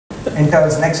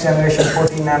Intel's next generation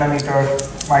 14 nanometer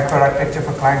microarchitecture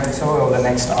for client and server over the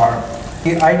next hour.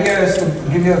 The idea is to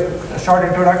give you a short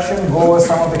introduction, go over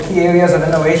some of the key areas of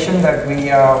innovation that we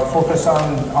focus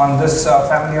on this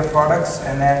family of products,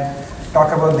 and then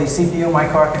talk about the CPU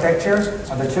microarchitecture,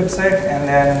 the chipset, and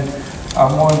then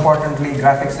more importantly,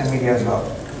 graphics and media as well.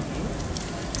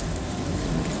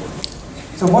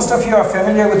 So most of you are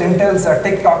familiar with Intel's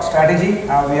tick-tock strategy.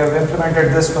 We have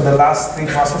implemented this for the last 3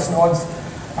 process nodes.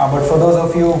 But for those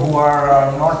of you who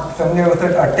are not familiar with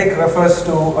it, a tick refers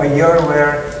to a year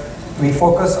where we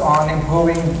focus on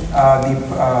improving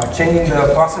changing the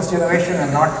process generation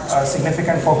and not a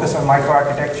significant focus on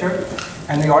microarchitecture.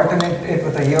 And we alternate it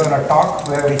with a year on a talk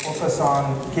where we focus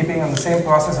on keeping on the same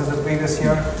process as the previous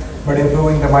year, but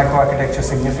improving the microarchitecture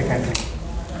significantly.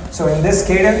 So in this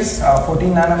cadence,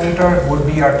 14 nanometer would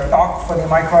be our talk for the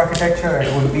microarchitecture.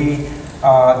 It would be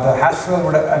the Haswell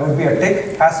would be a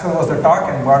tick. Haswell was the talk,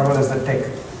 and Bardwell is the tick.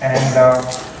 And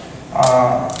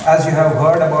as you have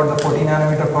heard about the 14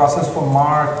 nanometer process for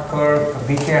Mark, Kirk,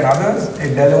 VK, and others,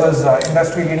 it delivers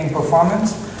industry-leading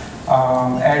performance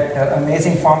at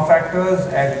amazing form factors,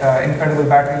 at incredible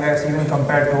battery lives, even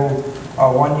compared to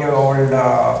 1-year-old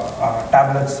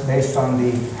tablets based on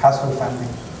the Haswell family.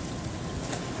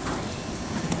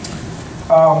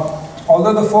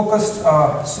 Although the focus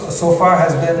so far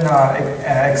has been,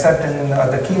 except in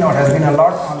the keynote, has been a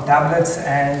lot on tablets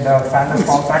and fanless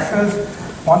form factors,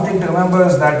 one thing to remember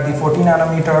is that the 14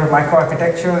 nanometer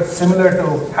microarchitecture, similar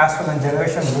to Haswell and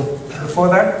generation before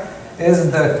that,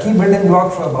 is the key building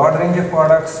block for a broad range of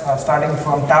products, starting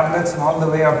from tablets and all the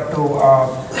way up to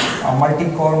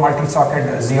multi-core, multi-socket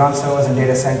Xeon servers and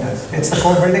data centers. It's the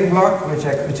core building block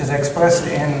which is expressed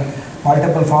in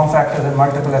multiple form factors and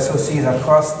multiple SoCs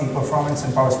across the performance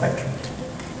and power spectrum.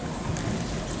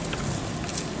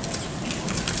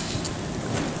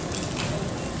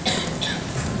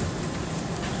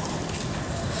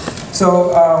 So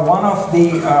one of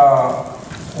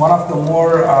the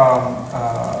more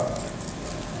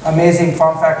amazing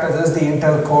form factors is the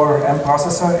Intel Core M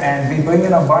processor, and we bring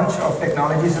in a bunch of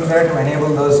technologies in there to enable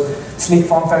those sleek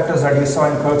form factors that you saw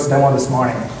in Kirk's demo this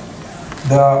morning.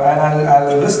 And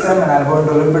I'll list them, and I'll go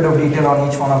into a little bit of detail on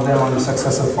each one of them on the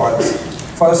successive parts.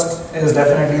 First is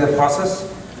definitely the process.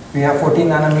 We have 14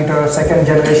 nanometer second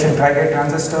generation tri-gate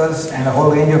transistors and a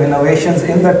whole range of innovations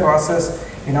in that process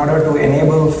in order to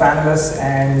enable fanless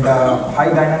and high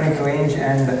dynamic range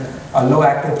and low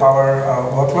active power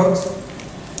workloads.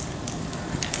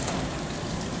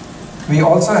 We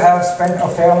also have spent a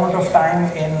fair amount of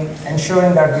time in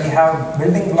ensuring that we have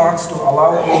building blocks to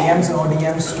allow OEMs and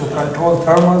ODMs to control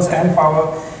thermals and power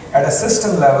at a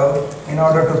system level in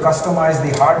order to customize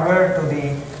the hardware to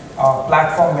the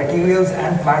platform materials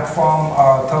and platform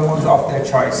thermals of their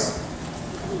choice.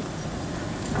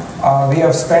 We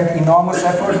have spent enormous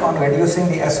effort on reducing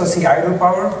the SoC idle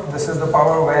power. This is the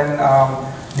power when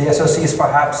the SoC is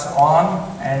perhaps on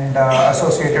and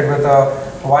associated with a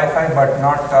Wi-Fi but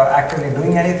not actively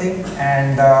doing anything.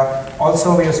 And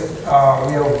also we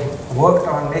have worked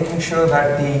on making sure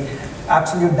that the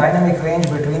absolute dynamic range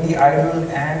between the idle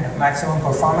and maximum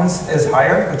performance is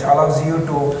higher, which allows you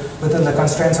to, within the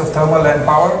constraints of thermal and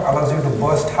power, allows you to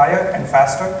burst higher and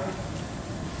faster.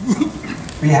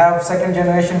 We have second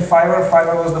generation fiber.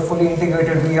 Fiber was the fully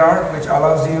integrated VR, which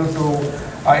allows you to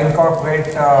incorporate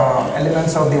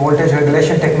elements of the voltage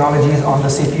regulation technologies on the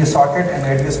CPU socket and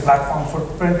reduce platform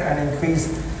footprint and increase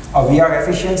VR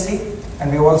efficiency.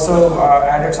 And we also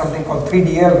added something called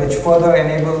 3DL, which further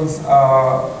enables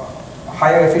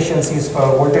higher efficiencies for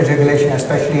voltage regulation,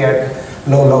 especially at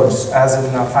low loads, as in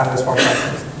fanless form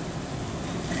factors.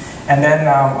 And then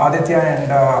Aditya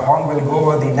and Hong will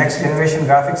go over the next generation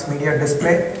graphics media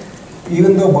display.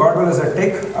 Even though Bardwell is a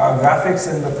tick, graphics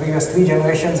in the previous 3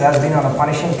 generations has been on a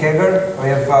punishing CAGR. We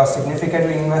have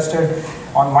significantly invested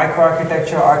on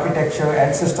microarchitecture, architecture,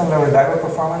 and system level driver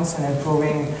performance and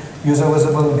improving user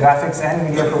visible graphics and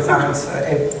media performance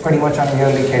pretty much on a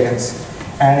yearly cadence.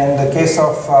 And in the case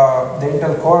of the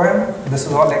Intel Core M, this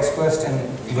is all expressed in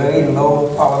very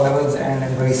low power levels and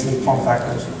in very sleek form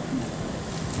factors.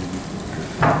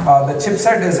 The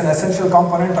chipset is an essential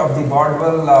component of the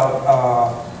Bardwell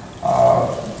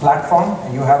platform.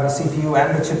 You have the CPU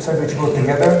and the chipset which go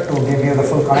together to give you the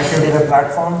full connectivity to the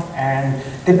platform. And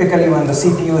typically when the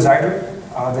CPU is idle,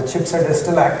 the chipset is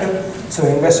still active. So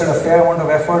we invested a fair amount of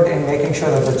effort in making sure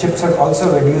that the chipset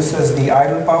also reduces the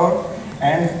idle power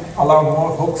and allow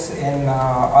more hooks in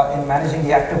managing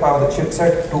the active power of the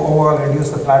chipset to overall reduce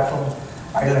the platform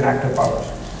idle and active power.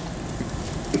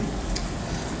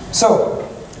 So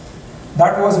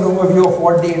That was an overview of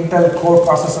what the Intel Core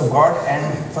processor got,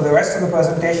 and for the rest of the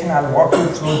presentation, I'll walk you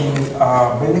through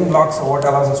the building blocks of what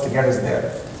allows us to get us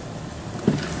there.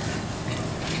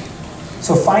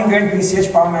 So fine-grained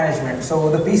PCH power management. So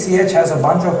the PCH has a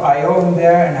bunch of I/O in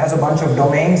there and has a bunch of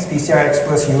domains, PCI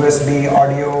Express, USB,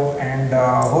 audio, and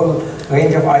a whole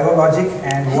range of I/O logic.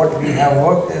 And what we have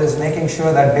worked is making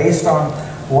sure that based on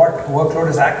what workload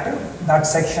is active, that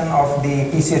section of the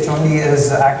PCH only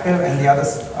is active and the other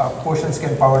portions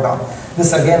can power down.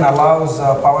 This again allows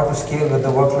power to scale with the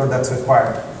workload that's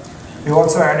required. We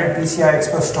also added PCI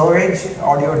Express storage,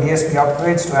 audio DSP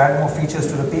upgrades to add more features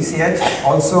to the PCH,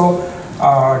 also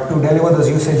to deliver those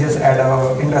usages at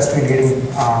industry-leading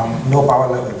low power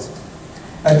levels.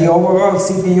 At the overall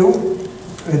CPU,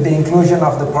 with the inclusion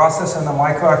of the process and the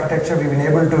microarchitecture, we've been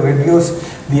able to reduce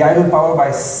the idle power by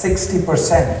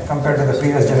 60% compared to the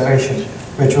previous generation,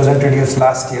 which was introduced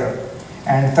last year,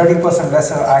 and 30%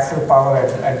 lesser active power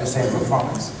at the same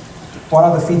performance. One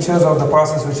of the features of the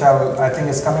process which I think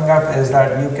is coming up is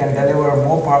that you can deliver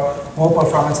more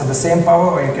performance at the same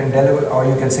power, or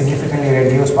you can significantly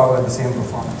reduce power at the same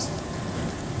performance.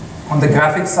 On the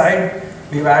graphics side,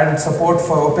 we've added support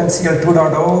for OpenCL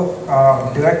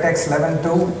 2.0, DirectX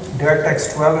 11.2,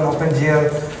 DirectX 12, and OpenGL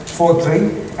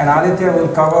 4.3. And Aditya will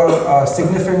cover a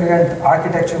significant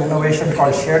architectural innovation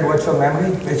called shared virtual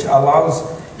memory, which allows,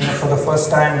 for the first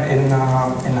time in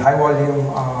high volume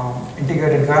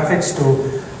integrated graphics to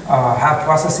have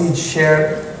processes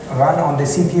run on the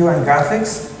CPU and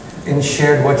graphics in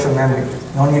shared virtual memory.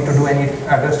 No need to do any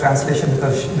address translation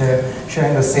because they're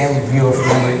sharing the same view of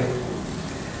memory.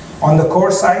 On the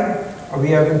core side,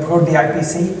 we have improved the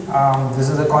IPC. This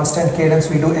is a constant cadence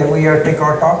we do every year, tick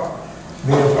or talk.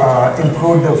 We've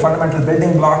improved the fundamental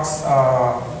building blocks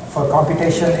for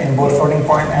computation in both floating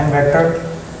point and vector.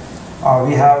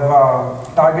 We have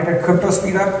targeted crypto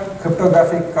speedup.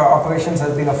 Cryptographic operations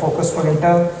has been a focus for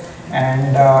Intel,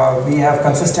 and we have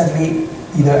consistently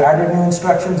either added new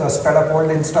instructions or sped up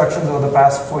old instructions over the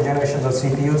past 4 generations of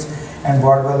CPUs, and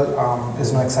Broadwell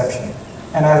is no exception.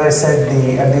 And as I said,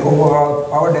 at the overall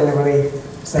power delivery,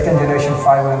 2nd generation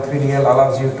fiber and 3DL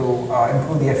allows you to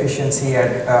improve the efficiency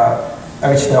at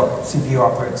which the CPU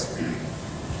operates.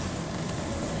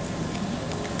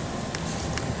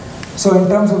 So in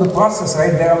terms of the process,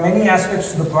 right, there are many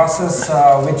aspects to the process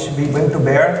which we bring to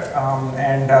bear,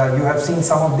 and you have seen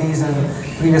some of these in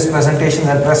previous presentations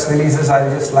and press releases. I'll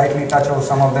just lightly touch over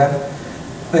some of them.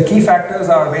 The key factors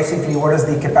are basically what is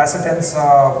the capacitance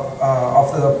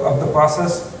of the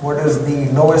process, what is the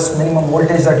lowest minimum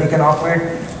voltage that you can operate,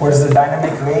 what is the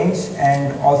dynamic range,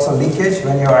 and also leakage.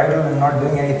 When you're idle and not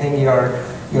doing anything,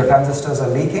 your transistors are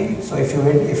leaking. So if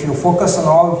you focus on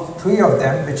all 3 of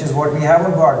them, which is what we have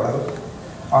on Broadwell,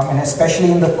 and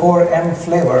especially in the Core M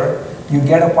flavor, you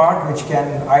get a part which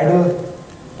can idle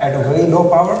at a very low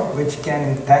power, which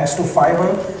can, thanks to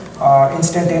fiber,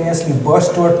 instantaneously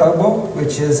burst to a turbo,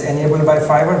 which is enabled by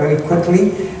fiber very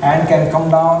quickly, and can come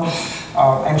down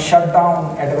and shut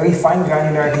down at a very fine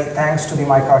granularity thanks to the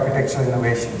microarchitectural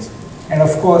innovations. And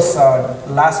of course,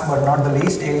 last but not the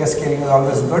least, area scaling is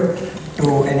always good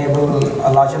to enable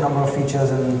a larger number of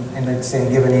features in the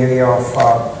same given area of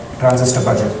transistor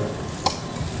budget.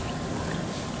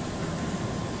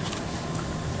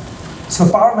 So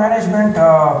power management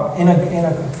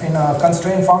in a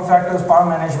constrained form factors, power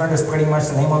management is pretty much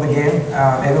the name of the game.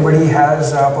 Everybody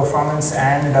has performance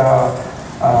and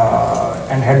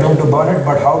headroom to burn it,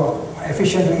 but how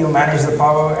efficiently you manage the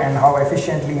power and how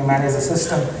efficiently you manage the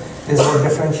system is what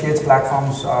differentiates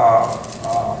platforms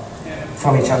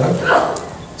from each other.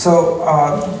 So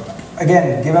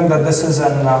again, given that this is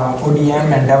an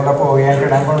ODM and developer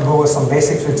oriented, I'm going to go over some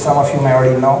basics which some of you may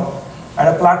already know. At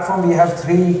a platform, we have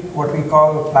 3 what we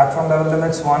call platform level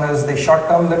limits. One is the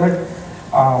short-term limit.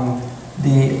 One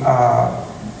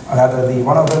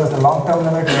of them is the long-term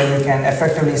limit, where you can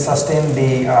effectively sustain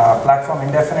the platform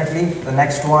indefinitely. The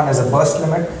next one is a burst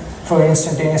limit for an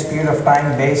instantaneous period of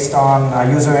time based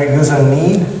on user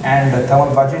need and the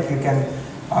thermal budget. You can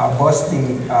burst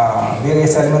the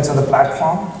various elements of the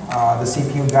platform, the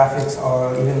CPU, graphics,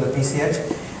 or even the PCH.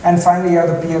 And finally, you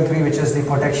have the PL3, which is the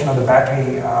protection of the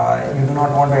battery. You do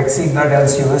not want to exceed that,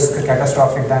 else you risk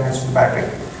catastrophic damage to the battery.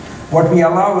 What we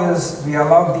allow is, we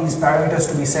allow these parameters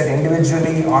to be set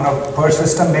individually on a per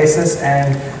system basis,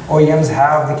 and OEMs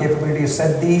have the capability to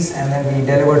set these, and then we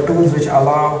deliver tools which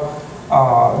allow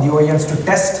the OEMs to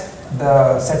test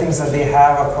the settings that they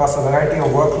have across a variety of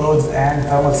workloads and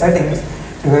thermal settings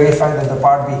to verify that the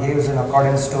part behaves in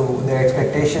accordance to their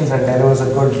expectations and delivers a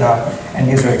good end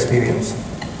user experience.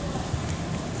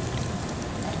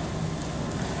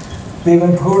 We've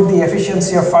improved the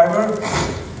efficiency of fiber.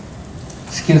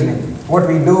 Excuse me. What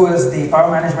we do is the power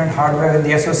management hardware in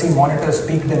the SoC monitors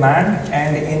peak demand,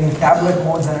 and in tablet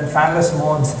modes and in fanless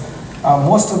modes,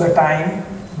 most of the time,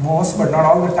 most but not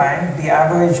all the time, the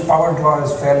average power draw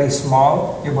is fairly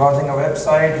small. You're browsing a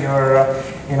website, you're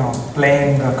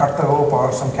playing cut the rope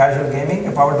or some casual gaming,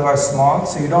 the power draw is small,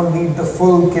 so you don't need the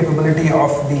full capability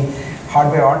of the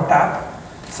hardware on tap.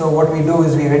 So what we do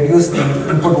is we reduce the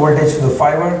input voltage to the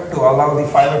fiber to allow the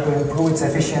fiber to improve its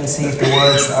efficiency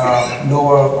towards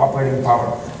lower operating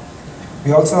power.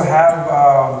 We also have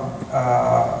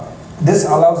this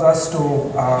allows us to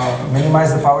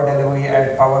minimize the power delivery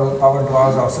at power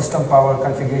draws or system power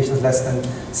configurations less than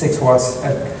 6 watts,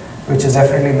 which is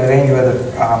definitely in the range where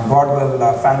the Broadwell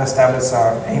fanless tablets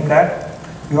are aimed at.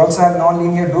 We also have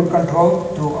nonlinear loop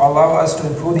control to allow us to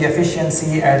improve the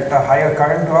efficiency at higher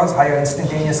current draws, higher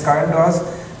instantaneous current draws.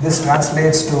 This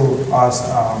translates to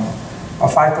a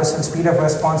 5% speed of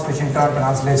response, which in turn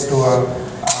translates to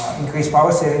increased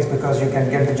power savings because you can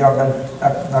get the job done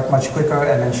that much quicker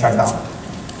and then shut down.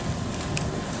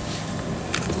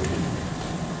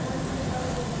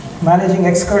 Managing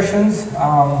excursions,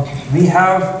 we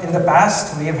have in the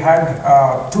past, we have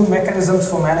had two mechanisms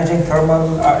for managing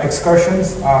thermal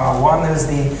excursions. One is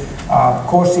the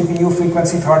core CPU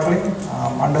frequency throttling.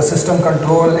 Under system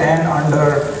control and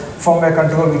under firmware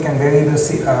control, we can vary the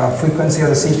frequency of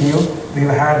the CPU. We've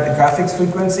had the graphics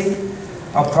frequency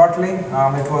of throttling.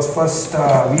 It was first,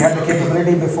 we had the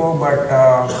capability before, but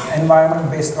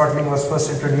environment-based throttling was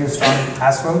first introduced on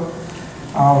Haswell.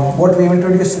 What we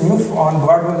introduced new on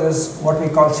Broadwell is what we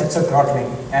call chipset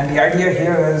throttling. And the idea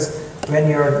here is when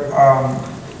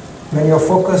you're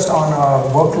focused on a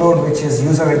workload which is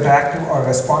user interactive or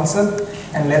responsive,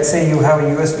 and let's say you have a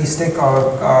USB stick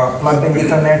or plugged in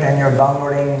Ethernet and you're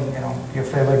downloading your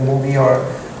favorite movie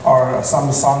or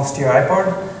some songs to your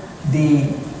iPod, the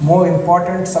more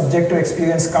important subjective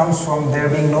experience comes from there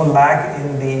being no lag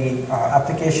in the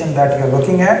application that you're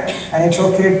looking at, and it's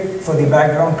okay for the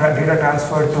background data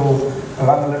transfer to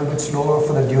run a little bit slower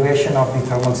for the duration of the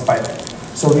thermal spike.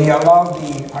 So we allow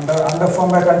under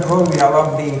firmware control, we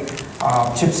allow the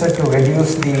chipset to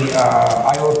reduce the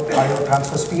I/O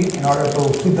transfer speed in order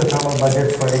to keep the thermal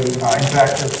budget for the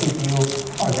interactive CPU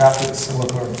or graphics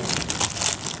workload.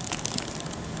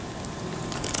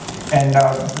 And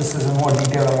this is in more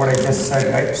detail on what I just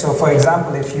said, right? So for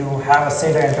example, if you have a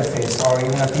SATA interface or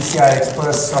even a PCI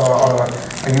Express or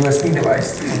a USB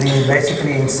device, we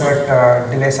basically insert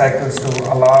delay cycles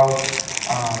to allow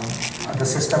the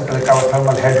system to recover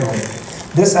thermal headroom.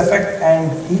 This effect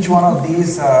and each one of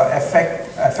these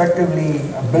effectively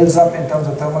builds up in terms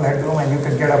of thermal headroom, and you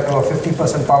could get up to a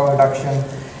 50% power reduction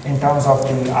in terms of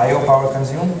the I/O power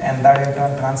consumed, and that in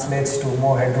turn translates to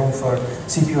more headroom for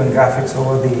CPU and graphics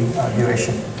over the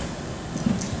duration.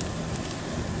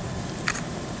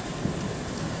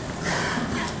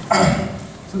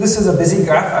 So this is a busy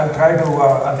graph. I'll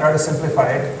try to simplify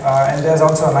it, and there's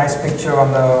also a nice picture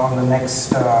on the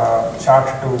next chart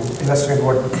to illustrate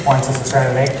what points this is trying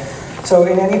to make. So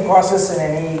in any process, in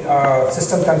any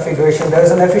system configuration, there is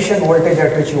an efficient voltage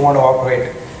at which you want to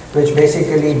operate, which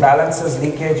basically balances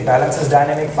leakage, balances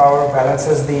dynamic power,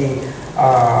 balances the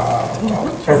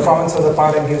performance of the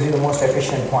part, and gives you the most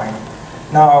efficient point.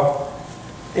 Now,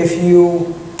 if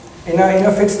you, in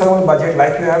a fixed thermal budget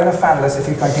like you have in a fanless, if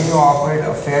you continue to operate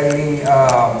a fairly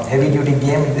heavy-duty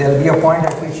game, there will be a point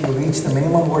at which you reach the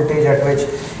minimum voltage at which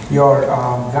your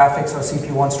graphics or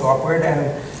CPU wants to operate,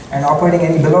 and operating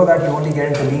any below that, you only get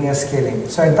into linear scaling.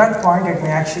 So at that point,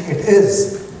 it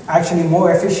is actually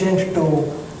more efficient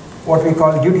to what we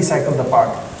call duty cycle the part.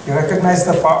 You recognize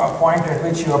the point at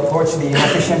which you approach the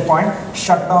inefficient point,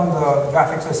 shut down the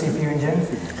graphics or CPU engine,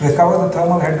 recover the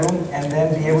thermal headroom, and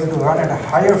then be able to run at a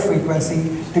higher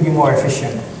frequency to be more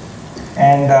efficient.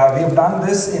 And we have done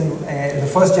this in the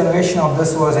first generation of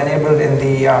this was enabled in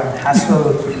the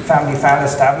Haswell family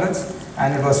fanless tablets,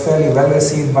 and it was fairly well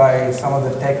received by some of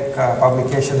the tech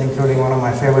publications, including one of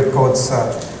my favorite quotes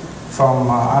from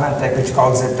Anantech, which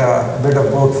calls it a bit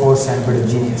of brute force and a bit of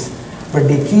genius. But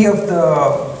the key of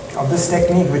this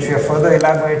technique, which we have further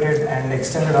elaborated and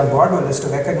extended on Broadwell, is to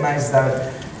recognize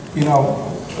that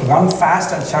run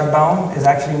fast and shut down is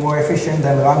actually more efficient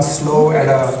than run slow at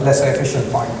a lesser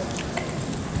efficient point.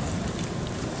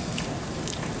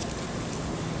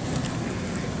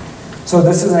 So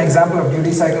this is an example of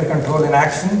duty cycle control in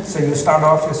action. So you start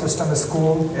off, your system is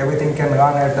cool, everything can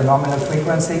run at the nominal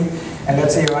frequency, and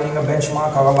let's say you're running a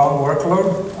benchmark or a long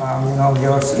workload,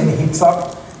 your skin heats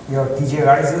up, your TJ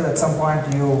rises. At some point,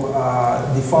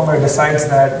 the firmware decides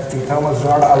that the thermals do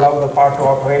not allow the part to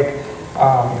operate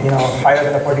higher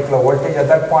than a particular voltage, at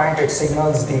that point it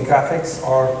signals the graphics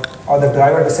or the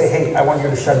driver to say, hey, I want you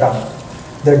to shut down.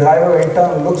 The driver in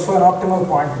turn looks for an optimal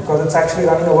point because it's actually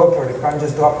running a workload. It can't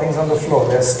just drop things on the floor.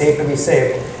 There's state to be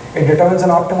saved. It determines an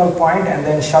optimal point and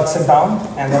then shuts it down,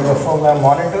 and then the firmware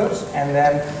monitors, and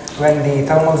then when the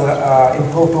thermals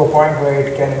improve to a point where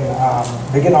it can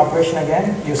begin operation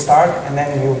again, you start and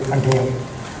then you continue.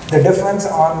 The difference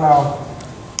on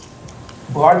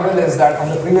Broadwell is that on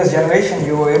the previous generation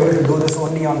you were able to do this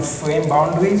only on frame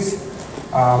boundaries.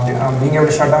 Being able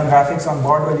to shut down graphics on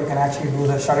Broadwell, you can actually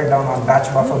shut it down on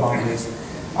batch buffer boundaries.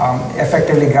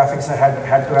 Effectively, graphics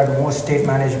had to add more state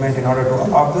management in order to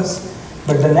allow this.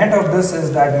 But the net of this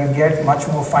is that you get much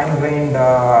more fine-grained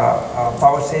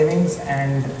power savings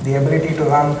and the ability to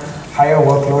run higher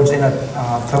workloads in a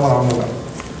thermal envelope.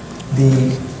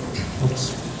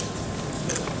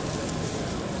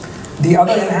 The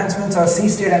other enhancements are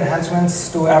C-state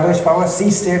enhancements to average power.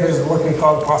 C-state is what we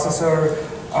call processor,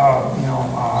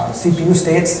 CPU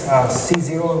states.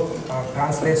 C0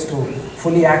 translates to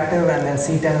fully active, and then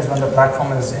C10 is when the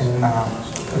platform is in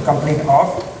complete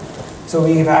off. So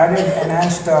we've added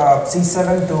enhanced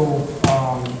C7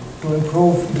 to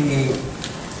improve the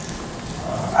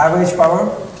average power.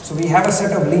 So we have a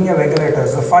set of linear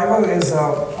regulators. The fiber is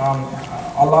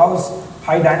allows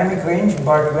high dynamic range,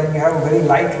 but when you have a very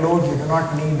light load, you do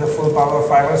not need the full power of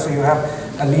fiber. So you have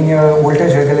a linear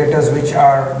voltage regulators which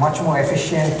are much more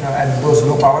efficient at those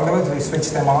low power levels. We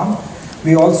switch them on.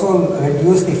 We also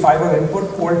reduce the fiber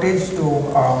input voltage to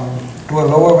a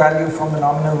lower value from the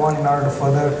nominal one in order to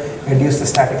further reduce the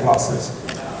static losses.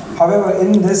 However,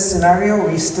 in this scenario,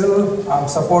 we still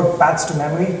support paths to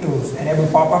memory to enable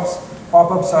pop-ups.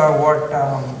 Pop-ups are what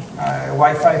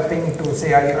Wi-Fi ping to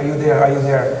say, are you there, are you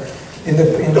there? In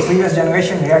the previous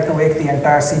generation, we had to wake the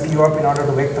entire CPU up in order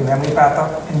to wake the memory path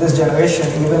up. In this generation,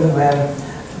 even when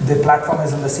the platform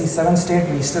is in the C7 state,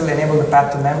 we still enable the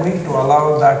path to memory to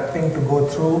allow that ping to go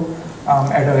through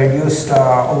at a reduced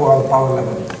overall power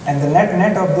level. And the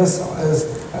net of this is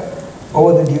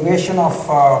over the duration of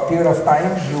period of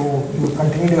time, you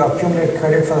continue to accumulate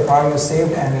credit for the power you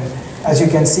saved. And as you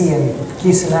can see in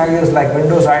key scenarios like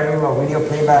Windows idle or video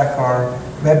playback or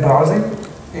web browsing,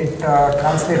 it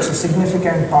translates to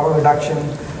significant power reduction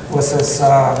versus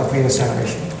the previous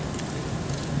generation.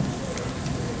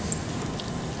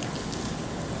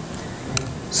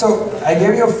 So I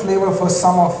gave you a flavor for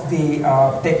some of the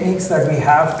techniques that we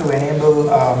have to enable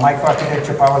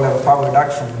microarchitecture power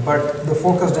reduction, but the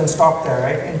focus didn't stop there,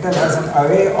 right? Intel has an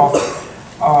array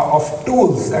of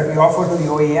tools that we offer to the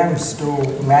OEMs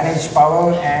to manage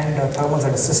power and thermals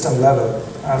at a system level.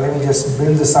 Let me just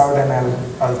build this out and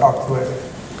I'll talk through it.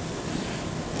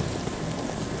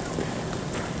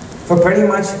 For pretty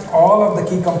much all of the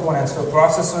key components, for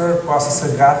processor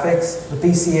graphics, the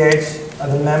PCH,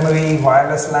 the memory,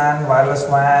 wireless LAN, wireless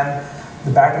WAN,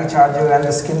 the battery charger, and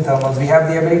the skin thermals, we have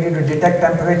the ability to detect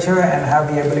temperature and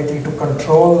have the ability to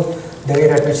control the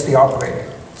rate at which they operate.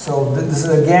 So this is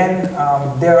again,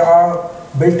 there are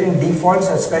built-in defaults,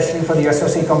 especially for the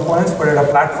SoC components, but at a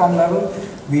platform level,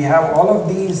 we have all of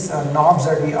these knobs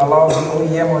that we allow the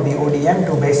OEM or the ODM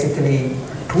to basically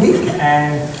tweak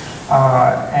and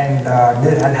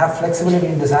have flexibility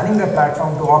in designing the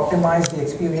platform to optimize the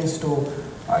experience to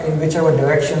in whichever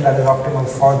direction that is optimal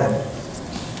for them.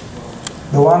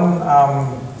 The one,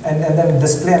 and then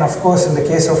display, and of course in the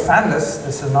case of fanless,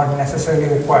 this is not necessarily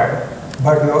required,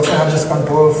 but we also have this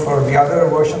control for the other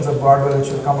versions of Broadwell which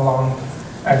will come along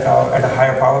at a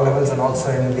higher power levels and also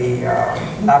in the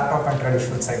laptop and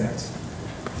traditional segments.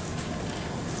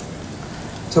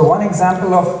 So one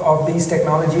example of these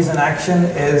technologies in action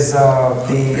is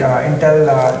the Intel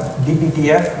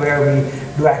DPTF, where we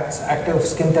do active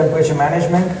skin temperature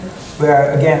management,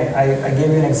 where again, I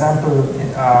gave you an example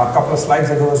a couple of slides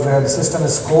ago where the system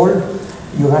is cold,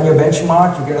 you run your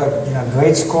benchmark, you get a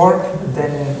great score,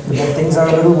 then things are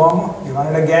a little warmer, you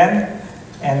run it again,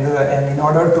 and in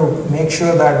order to make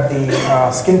sure that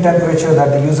the skin temperature that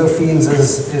the user feels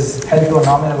is held to a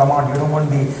nominal amount, you don't want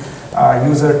the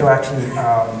user to actually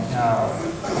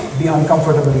be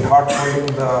uncomfortably hot holding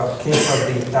the case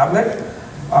of the tablet.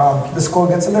 The score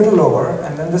gets a little lower,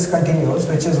 and then this continues,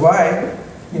 which is why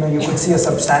you could see a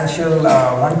substantial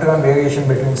one-to-one variation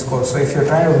between scores. So if you're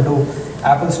trying to do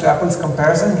apples to apples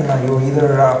comparison, you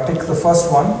either pick the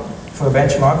first one for a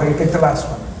benchmark or you pick the last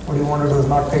one. What you want to do is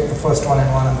not pick the first one in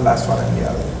one and the last one in the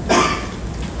other.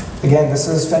 Again, this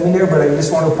is familiar, but I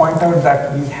just want to point out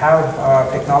that we have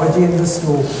technology in this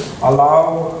to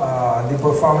allow the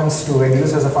performance to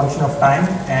reduce as a function of time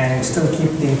and still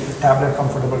keep the tablet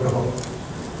comfortable to hold.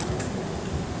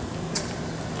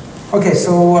 Okay,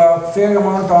 so fair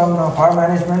amount on power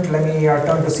management. Let me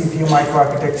turn to CPU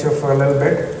microarchitecture for a little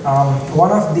bit.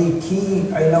 One of the key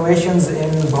innovations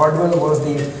in Broadwell was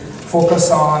the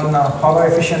focus on power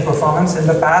efficient performance. In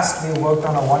the past, we worked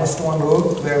on a 1:1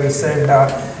 rule where we said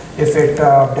if it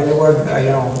delivered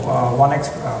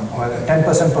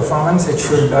 10% performance, it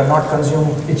should not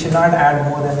consume, it should not add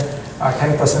more than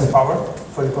 10% power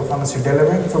for the performance you're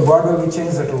delivering. For Broadwell, we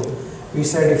changed the rule. We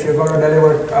said if you're going to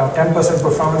deliver 10%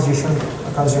 performance, you shouldn't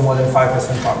consume more than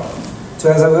 5% power.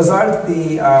 So as a result,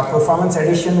 the performance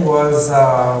addition was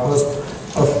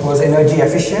energy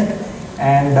efficient,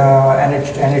 and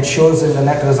it shows in the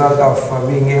net result of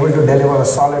being able to deliver a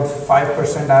solid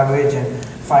 5% average and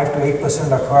 5 to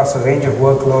 8% across a range of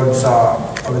workloads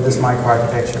with this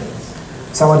microarchitecture.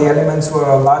 Some of the elements were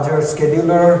a larger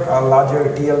scheduler, larger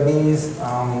TLBs,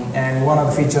 and one of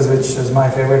the features which is my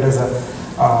favorite is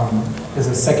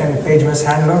a second page miss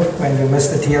handler. When you miss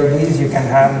the TLBs, you can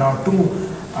have now 2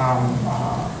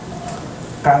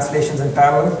 translations in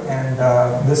parallel, and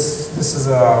this is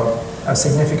a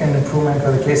significant improvement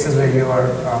for the cases where you are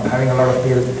having a lot of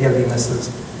TLB misses.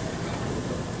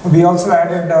 We also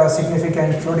added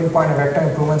significant floating point and vector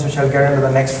improvements, which I'll get into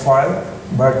the next file.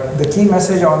 But the key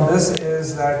message on this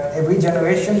is that every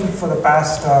generation for the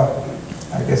past,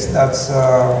 I guess that's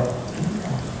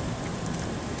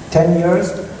 10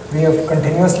 years, we have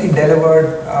continuously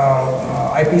delivered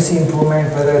IPC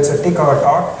improvement, whether it's a tick or a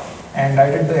torque. And I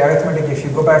did the arithmetic. If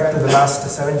you go back to the last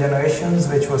 7 generations,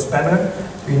 which was Penner,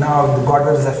 the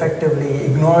Broadwell is effectively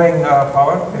ignoring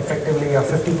power, effectively a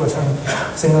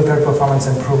 50% single thread performance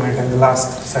improvement in the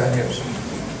last 7 years.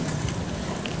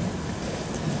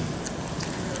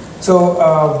 So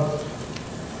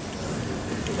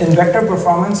in vector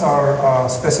performance, or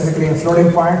specifically in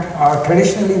floating point,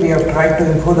 traditionally we have tried to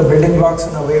improve the building blocks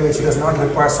in a way which does not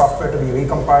require software to be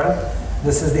recompiled.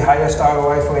 This is the highest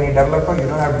ROI for any developer. You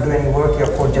don't have to do any work,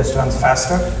 your code just runs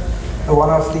faster. So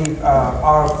one of the,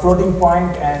 our floating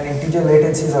point and integer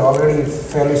latencies are already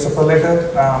fairly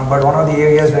superlative, but one of the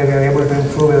areas where we are able to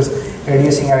improve is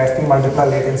reducing our FP multiply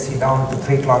latency down to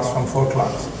 3 clocks from 4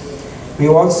 clocks. We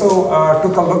also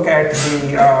took a look at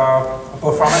the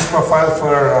performance profile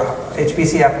for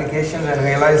HPC applications and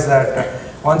realized that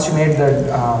once you made the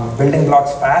building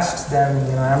blocks fast, then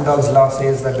Amdahl's law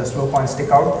says that the slow points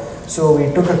stick out. So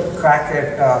we took a crack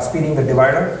at speeding the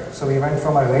divider. So we went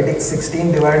from a Radix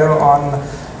 16 divider on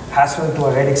Haswell to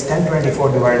a Radix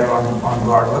 1024 divider on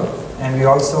Broadwell. And we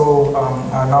also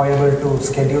are now able to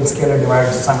schedule scalar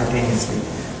dividers simultaneously.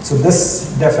 So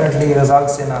this definitely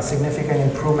results in a significant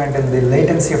improvement in the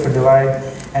latency of a divide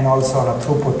and also on a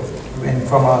throughput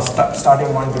from a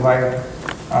starting one divide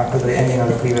to the ending of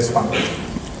the previous one.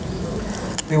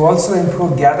 We've also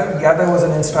improved gather. Gather was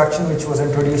an instruction which was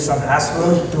introduced on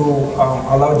Haswell to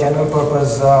allow general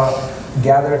purpose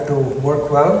gather to work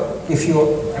well.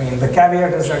 The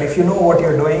caveat is that if you know what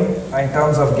you're doing in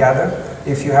terms of gather,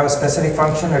 if you have a specific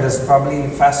function, it is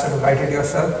probably faster to write it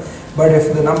yourself. But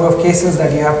if the number of cases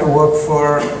that you have to work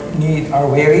for are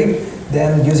varied,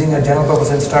 then using a general purpose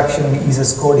instruction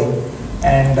eases coding.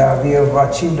 And we have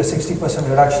achieved a 60%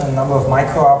 reduction in the number of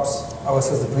micro-ops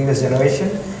versus the previous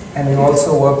generation. And we've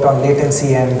also worked on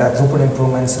latency and throughput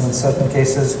improvements in certain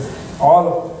cases,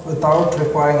 all without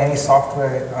requiring any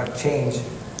software change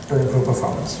to improve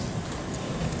performance.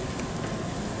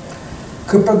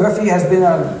 Cryptography has been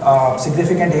a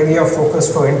significant area of focus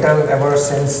for Intel ever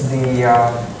since the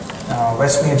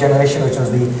Westmere generation, which was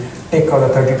the TIC or the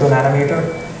 32 nanometer.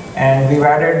 And we've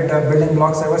added building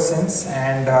blocks ever since,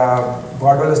 and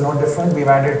Broadwell is no different. We've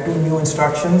added 2 new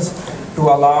instructions to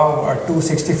allow 2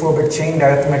 64-bit chained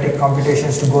arithmetic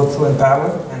computations to go through in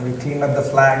parallel, and we cleaned up the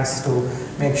flags to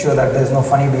make sure that there's no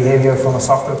funny behavior from a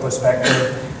software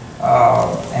perspective,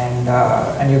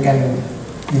 and you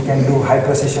can do high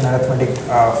precision arithmetic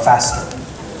faster.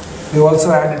 We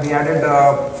also added,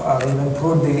 we've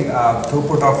improved the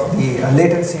throughput of the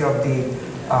latency of the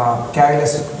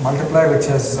carryless multiply, which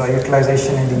is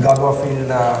utilization in the Galois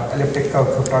field elliptic curve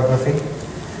cryptography.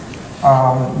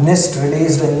 NIST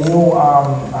released a new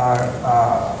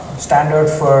standard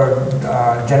for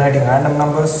generating random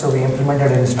numbers, so we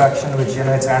implemented an instruction which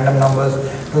generates random numbers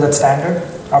to that standard.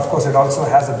 Of course, it also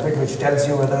has a bit which tells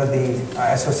you whether the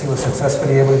SoC was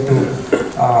successfully able to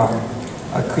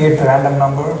create the random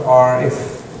number, or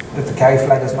if the carry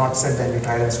flag is not set, then we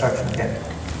try the instruction again.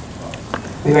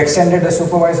 We've extended the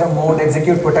supervisor mode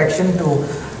execute protection to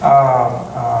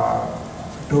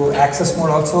access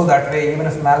mode also. That way, even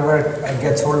if malware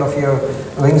gets hold of your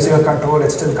rings your control,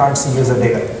 it still can't see user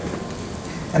data.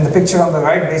 And the picture on the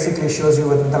right basically shows you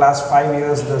within the last 5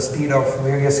 years the speed of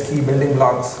various key building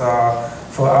blocks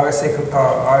for RSA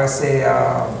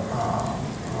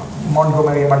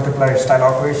Montgomery multiplier style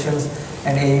operations,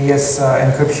 and AES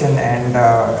encryption and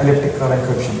elliptical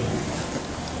encryption.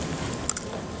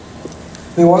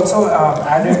 We also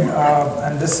added,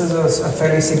 and this is a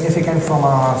fairly significant from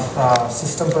a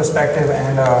system perspective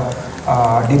and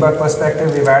debug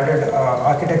perspective, we've added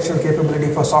architectural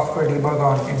capability for software debug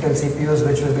on Intel CPUs,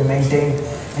 which will be maintained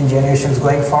in generations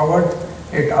going forward.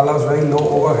 It allows very low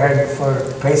overhead for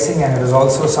tracing, and it's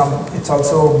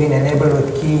also been enabled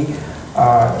with key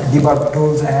debug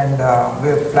tools, and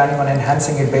we're planning on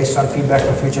enhancing it based on feedback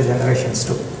for future generations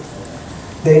too.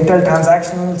 The Intel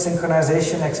transactional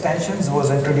synchronization extensions was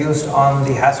introduced on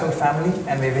the Haswell family,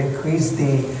 and we've increased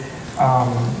the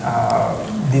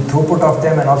throughput of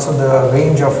them and also the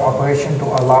range of operation to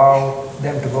allow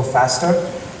them to go faster.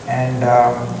 And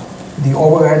the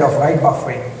overhead of write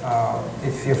buffering,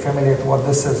 if you're familiar with what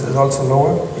this is also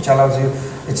lower, which allows you,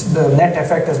 the net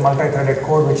effect is multi-threaded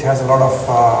code, which has a lot of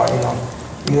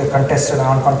either contested or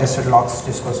uncontested locks,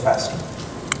 just goes faster.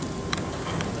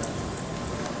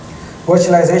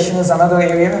 Virtualization is another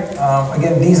area.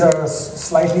 Again, these are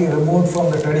slightly removed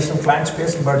from the traditional client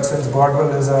space, but since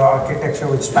Broadwell is an architecture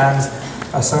which spans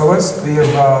servers, we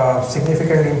have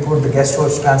significantly improved the guest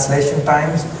host translation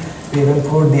times. We've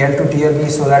improved the L2 TLB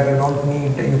so that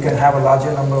you can have a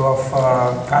larger number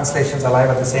of translations alive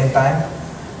at the same time.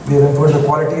 We've improved the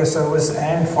quality of service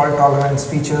and fault tolerance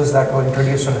features that were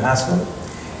introduced on Haswell.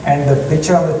 And the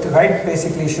picture on the right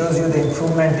basically shows you the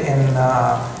improvement in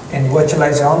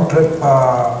virtualized round-trip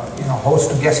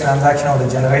host to guest transaction over the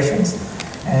generations.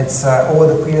 And it's over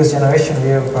the previous generation we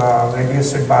have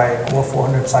reduced it by over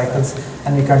 400 cycles,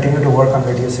 and we continue to work on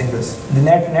reducing this. The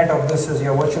net of this is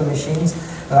your virtual machines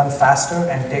run faster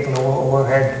and take lower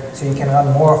overhead, so you can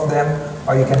run more of them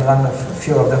or you can run a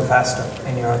few of them faster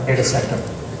in your data center.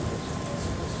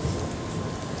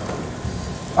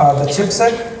 The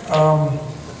chipset.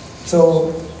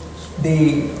 So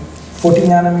the 14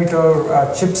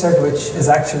 nanometer chipset, which is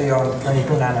actually on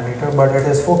 22 nanometer, but it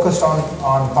is focused on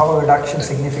power reduction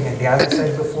significantly. As I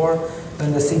said before,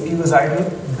 when the CPU is idle,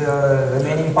 the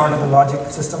remaining part of the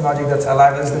system logic that's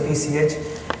alive is the PCH,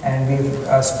 and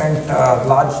we've spent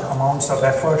large amounts of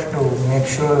effort to make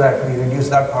sure that we reduce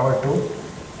that power too.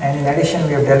 And in addition,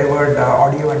 we have delivered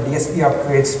audio and DSP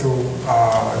upgrades to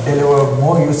deliver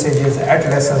more usages at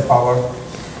lesser power,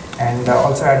 and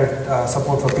also added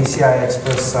support for PCI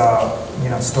Express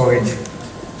storage,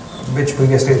 which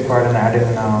previously required an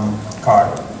add-in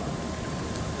card.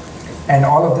 And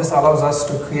all of this allows us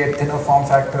to create thinner form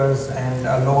factors and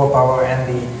lower power and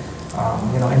the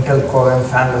Intel Core M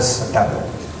fanless tablet.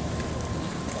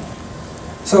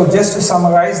 So just to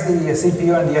summarize the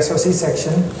CPU and the SoC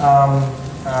section,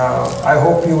 I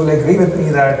hope you will agree with me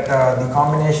that the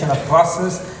combination of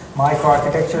process,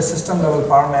 microarchitecture, system level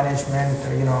power management,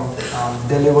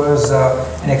 delivers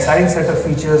an exciting set of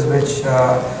features which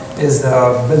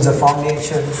builds a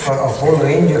foundation for a whole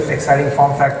range of exciting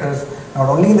form factors, not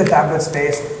only in the tablet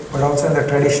space, but also in the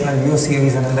traditional U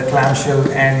series and in the clamshell,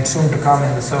 and soon to come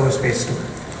in the server space too.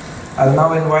 I'll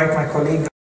now invite my colleague.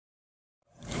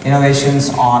 Innovations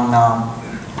on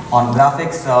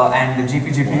graphics and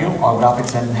GPU, or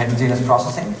graphics and heterogeneous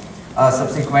processing.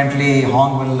 Subsequently,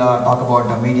 Hong will talk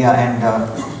about media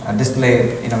and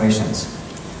display innovations.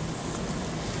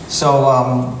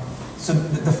 So,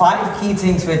 the 5 key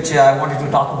things which I wanted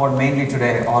to talk about mainly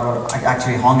today, or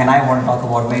actually Hong and I want to talk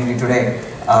about mainly today,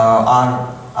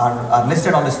 are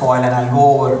listed on this foil, and I'll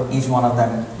go over each one of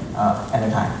them at a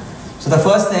time. So the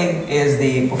first thing is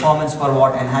the performance per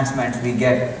watt enhancements we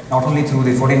get not only through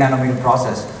the 14 nanometer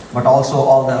process, but also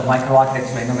all the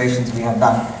microarchitecture innovations we have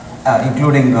done,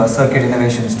 including circuit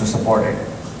innovations to support it.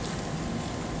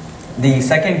 The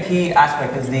second key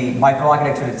aspect is the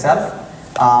microarchitecture itself.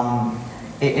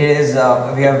 We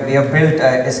have built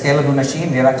a scalable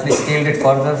machine. We have actually scaled it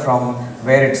further from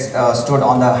where it stood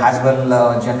on the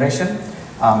Haswell generation.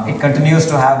 It continues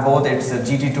to have both its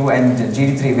GT2 and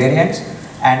GT3 variants.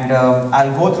 And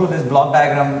I'll go through this block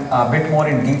diagram a bit more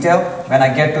in detail when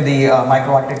I get to the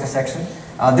microarchitecture section.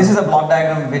 This is a block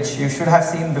diagram which you should have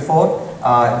seen before.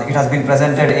 It has been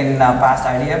presented in past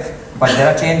IDFs, but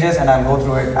there are changes, and I'll go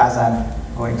through it as I'm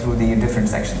going through the different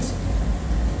sections.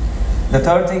 The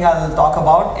third thing I'll talk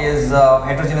about is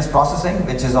heterogeneous processing,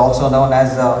 which is also known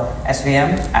as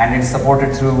SVM, and it is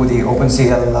supported through the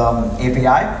OpenCL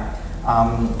API.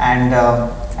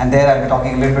 And there I'll be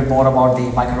talking a little bit more about the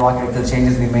microarchitectural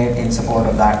changes we made in support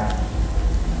of that.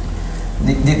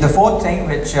 The fourth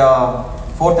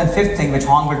and fifth thing which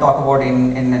Hong will talk about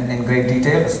in great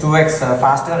detail is 2x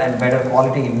faster and better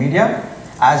quality in media.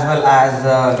 as well as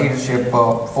leadership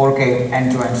 4K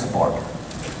end-to-end support.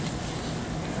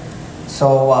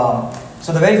 So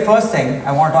the very first thing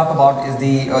I want to talk about is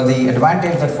the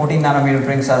advantage that 14 nanometer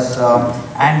brings us,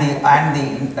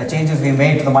 and the changes we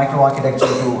made to the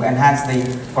microarchitecture to enhance the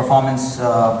performance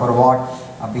per watt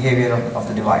behavior of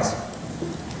the device.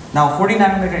 Now 14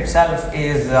 nanometer itself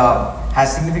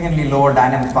has significantly lower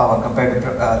dynamic power compared to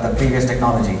the previous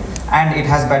technology, and it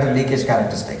has better leakage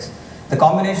characteristics. The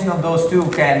combination of those two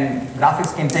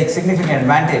graphics can take significant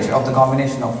advantage of the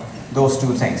combination of those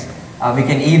two things. We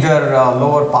can either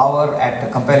lower power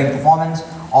at compelling performance,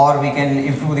 or we can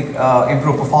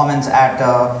improve performance at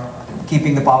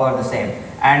keeping the power the same.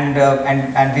 And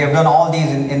we have done all these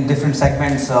in different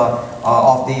segments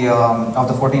of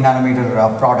the 14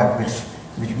 nanometer product,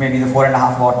 which may be the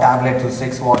 4.5 watt tablet to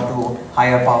 6 watt to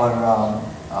higher power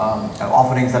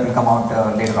offerings that will come out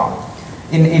later on.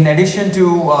 In addition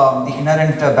to the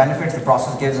inherent benefits the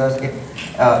process gives us, it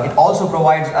also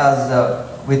provides us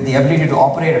with the ability to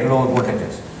operate at lower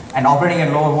voltages. And operating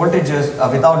at lower voltages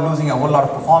without losing a whole lot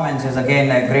of performance is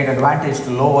again a great advantage to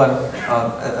lower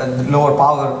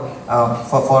power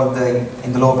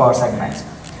in the lower power segments.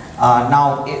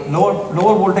 Now,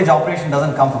 lower voltage operation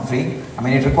doesn't come for free. I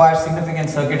mean, it requires significant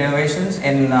circuit innovations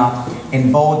in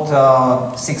both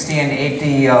 60 and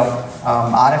 80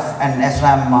 RF and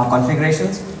SRAM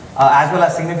configurations, as well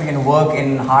as significant work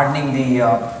in hardening the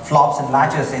flops and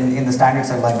latches in the standard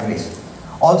cell libraries.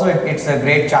 Also, it's a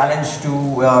great challenge to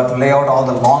lay out all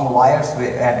the long wires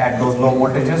at those low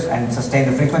voltages and sustain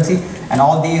the frequency. And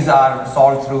all these are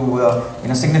solved through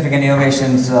significant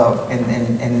innovations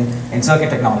in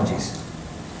circuit technologies.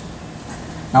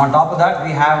 Now, on top of that, we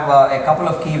have a couple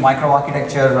of key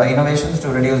microarchitecture innovations to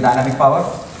reduce dynamic power.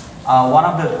 One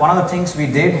of the things we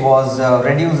did was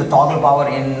reduce the toggle power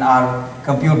in our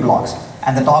compute blocks,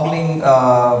 and the toggling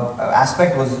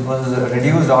aspect was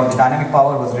reduced, or the dynamic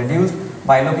power was reduced,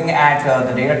 by looking at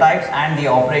the data types and the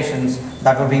operations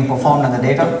that were being performed on the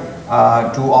data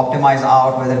to optimize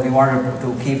out whether we wanted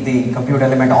to keep the compute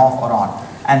element off or on.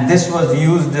 And this was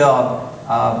used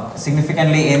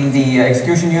significantly in the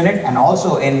execution unit and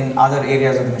also in other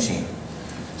areas of the machine.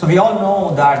 So we all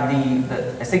know that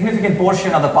a significant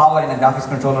portion of the power in the graphics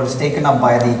controller is taken up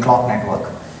by the clock network.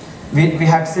 We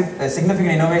had significant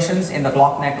innovations in the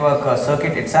clock network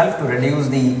circuit itself to reduce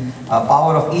the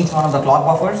power of each one of the clock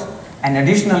buffers. And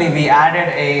additionally, we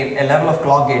added a level of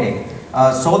clock gating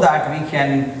so that we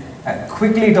can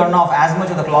quickly turn off as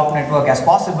much of the clock network as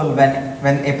possible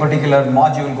when a particular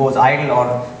module goes idle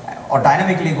or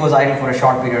dynamically goes idle for a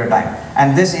short period of time.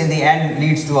 And this in the end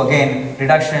leads to, again,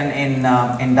 reduction in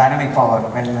dynamic power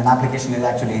when an application is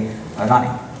actually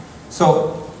running.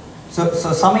 So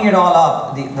summing it all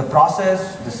up, the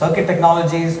process, the circuit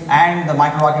technologies, and the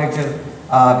microarchitecture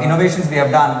innovations we have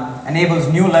done enables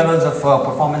new levels of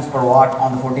performance per watt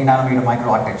on the 14 nanometer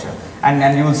microarchitecture,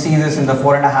 and you will see this in the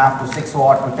 4.5 to 6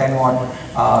 watt to 10 watt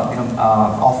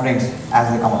offerings as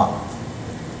they come along.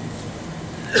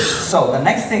 So the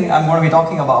next thing I'm going to be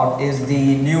talking about is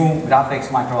the new graphics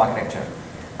microarchitecture.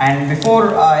 And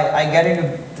before I get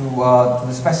into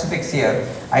the specifics here,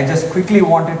 I just quickly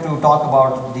wanted to talk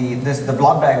about the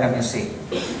block diagram you see.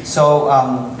 So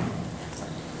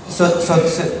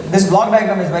this block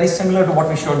diagram is very similar to what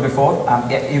we showed before.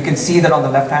 You can see that on the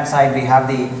left hand side we have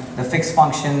the fixed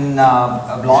function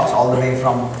blocks all the way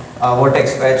from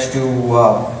vertex fetch to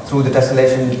through the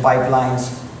tessellation pipelines,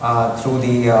 through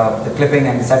the clipping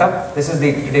and the setup. This is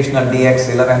the traditional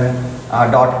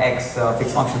DX11.X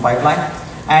fixed function pipeline,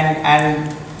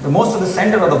 and the most of the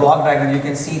center of the block diagram you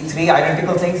can see three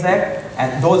identical things there,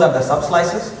 and those are the sub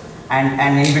slices. And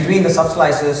in between the sub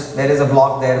slices, there is a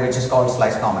block there which is called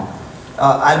slice common.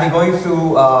 I'll be going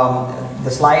through the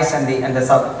slice and the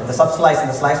sub slice and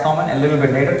the slice common a little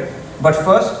bit later. But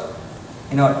first,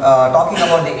 talking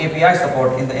about the API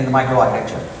support in the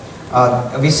microarchitecture.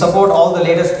 We support all the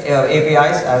latest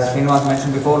APIs, as Srinivas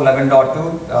mentioned before.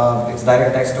 11.2, it's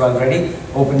DirectX 12 ready.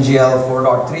 OpenGL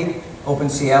 4.3,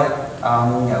 OpenCL,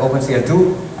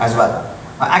 OpenCL2 as well.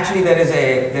 Actually, there is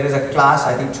a class,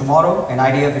 I think tomorrow, an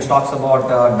IDF which talks about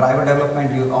driver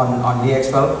development on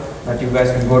DX12 that you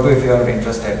guys can go to if you are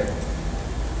interested.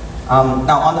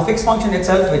 Now, on the fixed function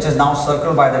itself, which is now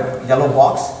circled by the yellow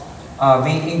box,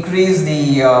 we increase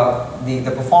the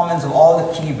performance of all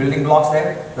the key building blocks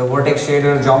there: the vertex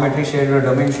shader, geometry shader,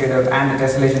 domain shader, and the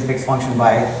tessellation fixed function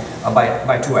by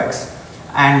 2x.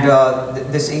 And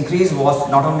this increase was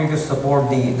not only to support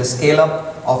the scale up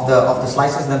of the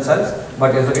slices themselves,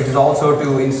 but it is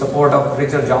also in support of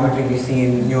richer geometry we see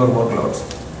in newer workloads.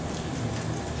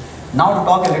 Now to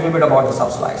talk a little bit about the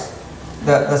sub-slice.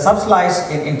 The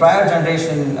subslice, in prior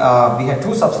generation, we had 2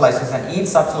 subslices, and each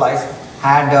subslice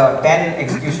had 10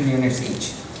 execution units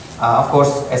each. Of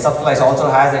course, a subslice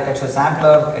also has a texture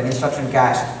sampler, an instruction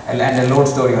cache, and a load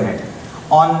store unit.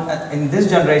 In this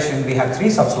generation, we have 3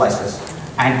 subslices,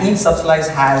 and each subslice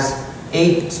has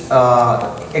 8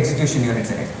 execution units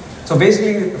in it. So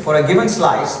basically, for a given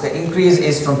slice, the increase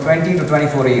is from 20 to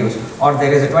 24 AUs, or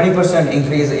there is a 20%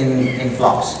 increase in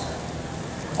flops.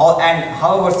 And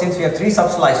however, since we have 3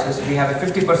 subslices, we have a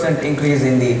 50% increase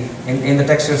in the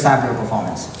texture sampler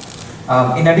performance.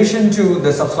 In addition to the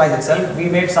subslice itself, we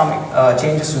made some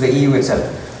changes to the EU itself.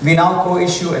 We now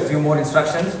co-issue a few more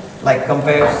instructions like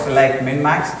compare, select, min,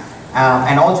 max,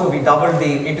 and also we doubled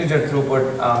the integer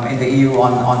throughput in the EU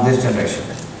on this generation.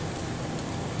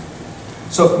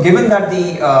 So given that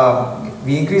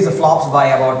we increase the flops by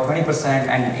about 20%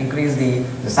 and increase the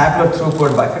sampler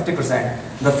throughput by 50%,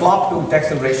 the flop to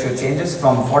texel ratio changes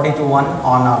from 40 to 1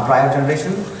 on our prior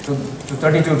generation to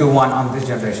 32 to 1 on this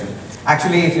generation.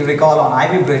 Actually, if you recall on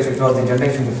Ivy Bridge, which was the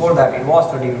generation before that, it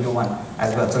was 32 to 1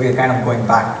 as well. So we are kind of going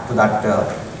back to that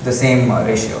the same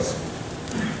ratios.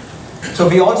 So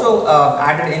we also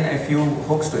added in a few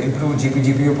hooks to improve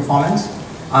GPU performance.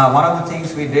 One of the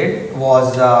things we did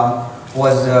was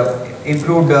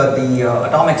improved the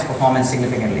atomics performance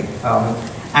significantly.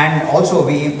 And also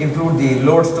we improved the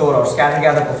load store or scatter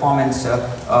gather performance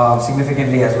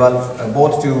significantly as well,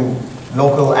 both to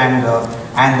local and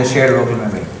the shared local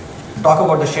memory. To talk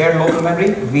about the shared local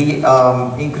memory, we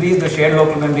increased the shared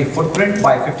local memory footprint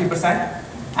by 50%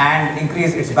 and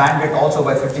increased its bandwidth also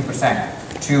by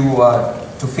 50%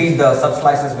 to feed the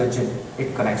subslices which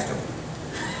it connects to.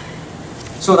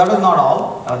 So that was not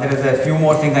all. There is a few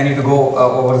more things I need to go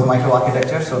over the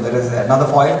microarchitecture. So there is another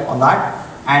foil on that.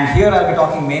 And here I'll be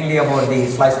talking mainly about the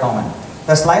slice common.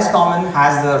 The slice common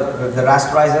has the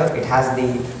rasterizer. It has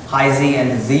the high Z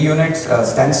and Z units,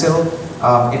 stencil.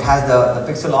 It has the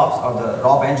pixel ops or the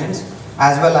ROB engines,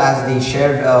 as well as the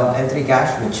shared L3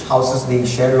 cache, which houses the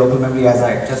shared local memory as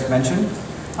I just mentioned.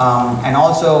 And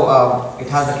also it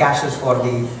has the caches for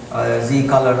the Z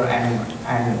color and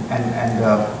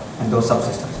those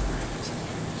subsystems.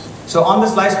 So on the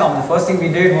slice common, the first thing we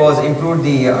did was improve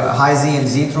the high Z and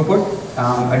Z throughput.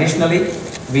 Additionally,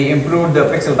 we improved the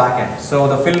pixel backend. So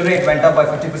the fill rate went up by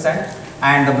 50%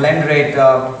 and the blend rate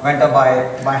went up by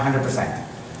 100%.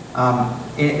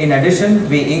 In addition,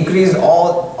 we increased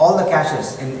all the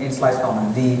caches in slice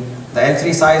common. The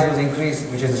L3 size was increased,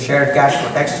 which is a shared cache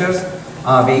for textures.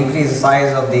 We increased the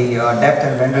size of the depth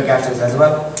and render caches as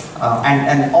well.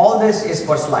 And all this is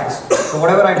per slice. So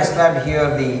whatever I described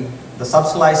here, the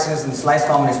subslices and slice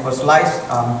common is per slice.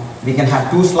 We can have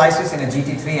 2 slices in a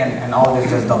GT3 and all this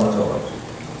just doubles over.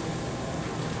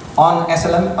 On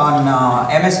SLM, on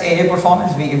MSAA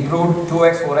performance, we improved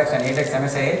 2x, 4x and 8x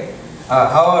MSAA.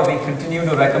 However, we continue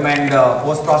to recommend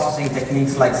post-processing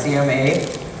techniques like CMAA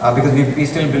because we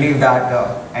still believe that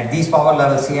at these power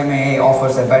levels, CMAA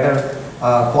offers a better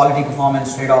quality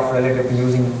performance trade-off relative to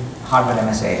using hardware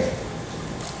MSAA.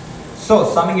 So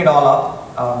summing it all up,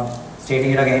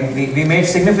 stating it again, we made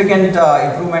significant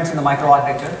improvements in the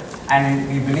microarchitecture, and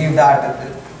we believe that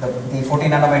the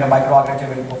 14 nanometer microarchitecture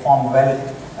will perform well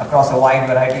across a wide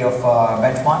variety of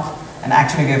benchmarks. And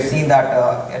actually we have seen that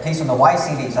at least on the Y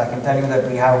series, I can tell you that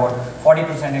we have about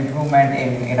 40% improvement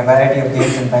in a variety of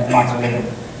games and benchmarks related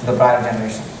to the prior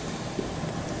generation.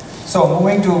 So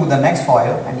moving to the next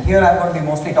foil, and here I'm going to be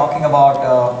mostly talking about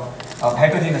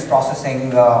heterogeneous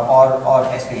processing or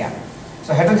SVM.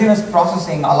 So heterogeneous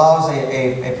processing allows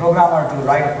a programmer to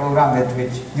write a program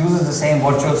which uses the same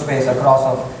virtual space across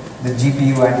of the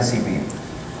GPU and the CPU.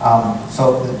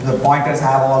 So the pointers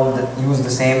use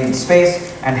the same space,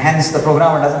 and hence the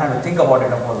programmer doesn't have to think about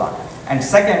it a whole lot. And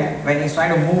second, when he's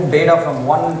trying to move data from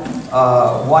one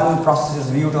processor's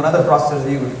view to another processor's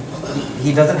view,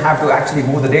 he doesn't have to actually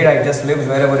move the data, it just lives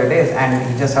wherever it is, and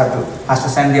he just has to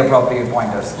send the appropriate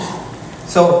pointers.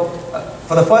 So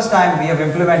for the first time, we have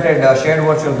implemented shared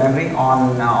virtual memory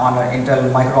on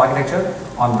Intel microarchitecture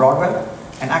on Broadwell.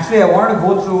 And actually, I wanted to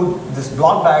go through this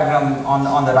block diagram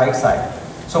on the right side.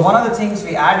 So one of the things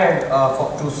we added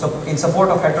in support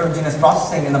of heterogeneous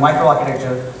processing in the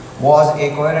microarchitecture was a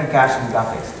coherent cache in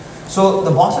graphics. So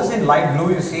the boxes in light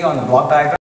blue you see on the block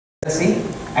diagram, see,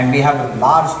 and we have a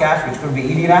large cache which could be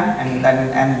EDRAM,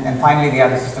 and finally we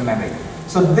have the system memory.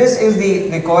 So this is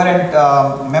the coherent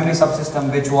memory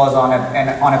subsystem which was on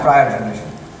a prior generation.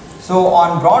 So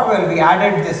on Broadwell we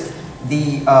added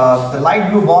the light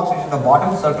blue box which is the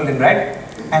bottom circled in red,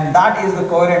 and that is the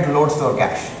coherent load store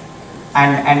cache.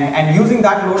 And using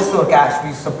that load store cache,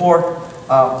 we support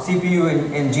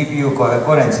CPU in GPU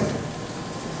coherency.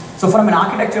 So from an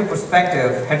architecture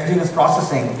perspective, heterogeneous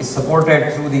processing is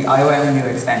supported through the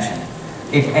IOMMU extension.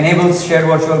 It enables shared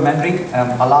virtual memory,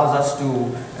 allows us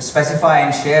to specify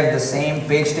and share the same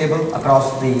page table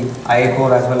across the IA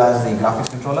core as well as the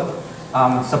graphics controller.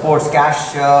 Supports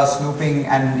cache snooping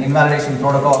and invalidation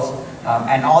protocols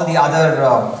and all the other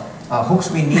hooks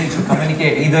we need to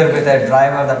communicate either with a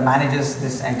driver that manages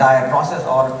this entire process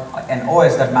or an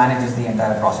OS that manages the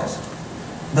entire process.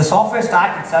 The software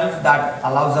stack itself that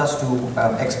allows us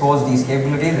to expose these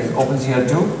capabilities is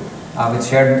OpenCL2 with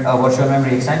shared virtual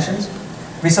memory extensions.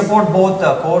 We support both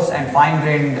coarse and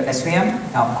fine-grained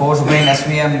SVM. Now, coarse-grained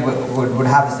SVM would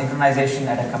have the synchronization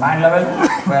at a command level,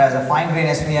 whereas a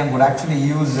fine-grained SVM would actually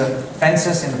use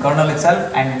fences in the kernel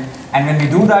itself. And when we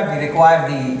do that, we require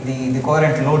the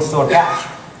coherent load store cache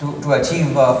to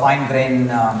achieve fine-grained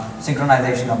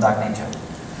synchronization of that nature.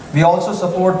 We also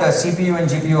support CPU and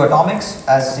GPU atomics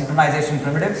as synchronization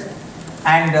primitives.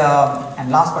 And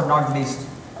last but not least,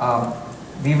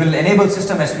 we will enable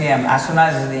system SVM as soon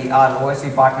as our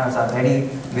OSV partners are ready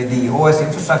with the OS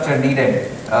infrastructure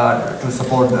needed to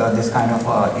support this kind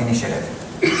of initiative.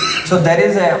 So there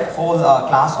is a whole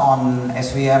class on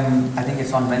SVM, I think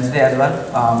it's on Wednesday as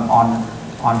well,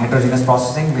 on heterogeneous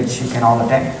processing, which you can all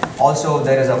attend. Also,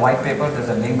 there is a white paper, there's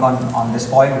a link on this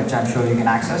foil, which I'm sure you can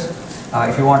access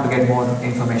if you want to get more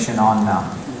information on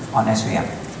SVM.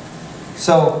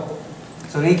 So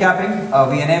recapping,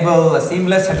 we enable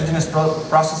seamless heterogeneous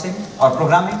processing or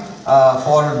programming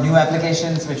for new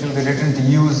applications which will be written to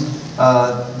use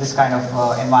this kind of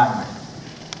environment.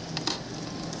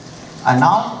 And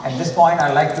now, at this point,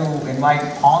 I'd like to invite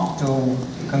Hong to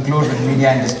conclude with media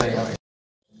and display.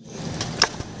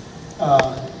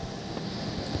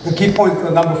 The key point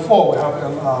number 4 we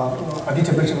have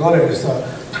Aditya mentioned earlier is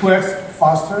 2x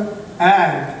faster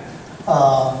and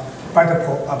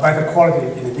better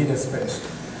quality in the media space.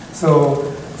 So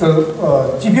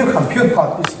the GPU compute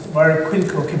part is very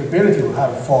critical capability we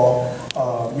have for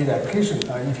media application.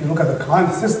 If you look at the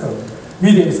client system,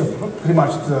 media is pretty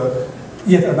much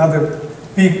yet another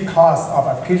big class of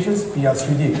applications via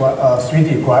 3D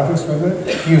graphics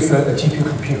use a GPU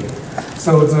compute.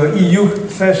 So the EU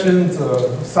sessions,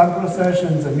 the sampler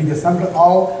sessions, the media sampler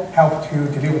all help to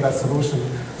deliver that solution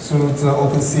through the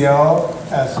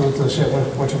OpenCL and through the shared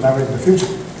virtual memory in the future.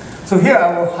 So here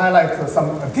I will highlight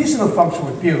some additional functions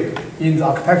we built in the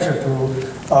architecture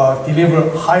to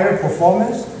deliver higher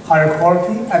performance, higher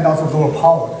quality, and also lower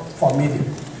power for media.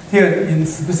 Here in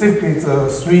specifically the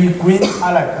 3 green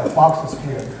highlight boxes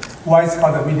here. One is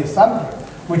called the media sampler,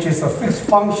 which is a fixed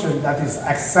function that is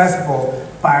accessible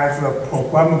by the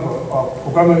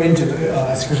programmable engine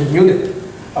execution unit.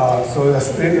 So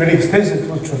that's really extension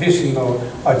to traditional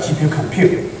GPU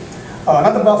compute.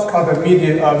 Another box called the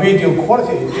video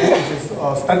quality engine, which is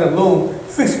a standalone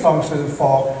fixed function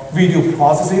for video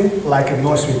processing, like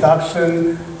noise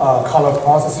reduction, color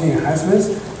processing enhancements.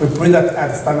 We bring that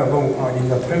as standalone in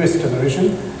the previous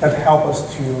generation that help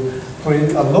us to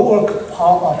bring a lower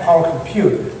power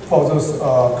compute for those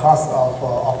class of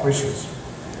operations.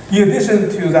 In addition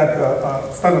to that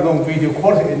standalone video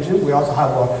quality engine, we also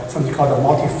have something called a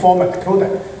multi-format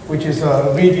codec, which is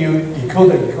a video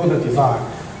encoder design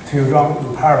to run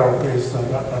in parallel with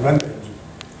a render engine.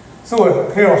 So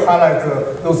here I'll highlight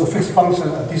those fixed function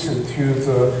addition to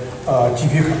the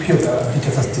GPU compute which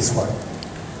I just described.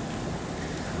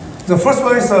 The first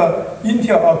one is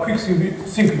Intel Quick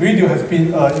Sync Video has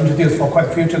been introduced for quite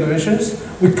a few generations.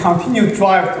 We continue to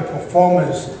drive the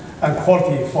performance and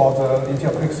quality for the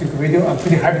Intel Quick Sync Video. I'm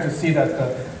pretty happy to see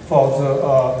that for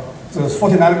the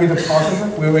 40 nanometer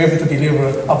processor, we were able to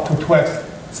deliver up to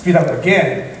 2x speed up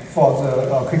again for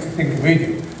the Quick Sync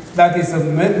Video. That is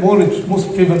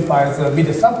most driven by the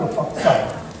media sampler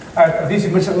side. As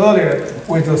you mentioned earlier,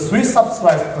 with the 3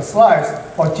 subslides per slice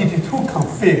for GT2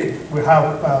 config, we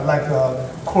have like a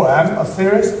Core M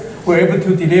series. We're able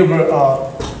to deliver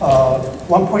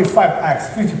 1.5x,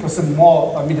 50%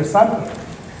 more media sampling.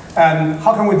 And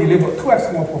how can we deliver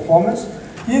 2x more performance?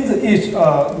 In each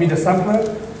media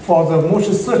sampler, for the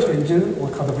motion search engine, we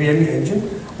call the VME engine,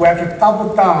 we actually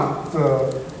double down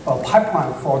the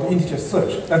pipeline for the integer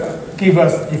search. That gives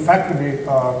us effectively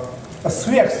a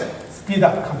 3x speed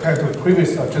up compared to the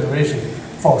previous generation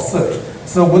for search.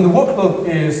 So when the workload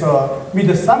is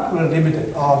media sampler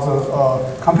limited or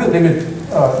the compute limit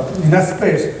in that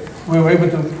space, we were able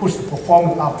to push the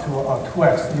performance up to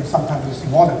 2x, and sometimes it's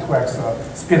more than 2x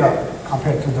speed up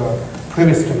compared to the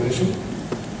previous generation.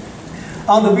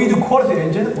 On the video quality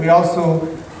engine, we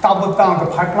also doubled down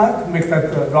the pipeline to make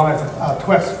that run at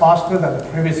 2x faster than the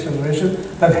previous generation.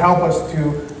 That helped us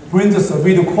to bring this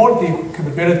video quality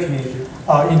capability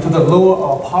into the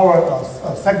lower power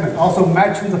segment, also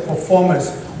matching the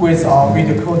performance with our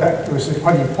video codec, which is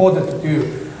quite important to do.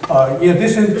 In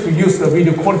addition to use the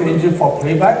video quality engine for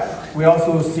playback, we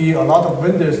also see a lot of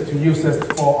vendors to use this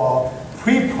for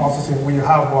pre-processing when you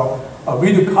have a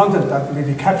video content that may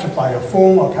be captured by a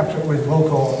phone or captured with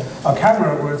local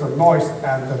camera where the noise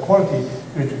and the quality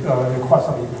requires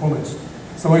some improvements.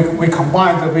 So we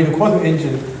combine the video quality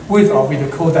engine with our video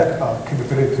codec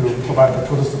capability to provide the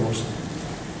total solution.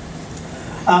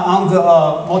 On the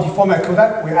multi-format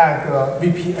codec, we add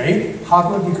VP8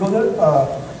 hardware decoder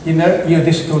in there, in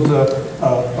addition to the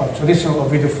traditional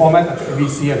video format like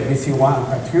VC and VC1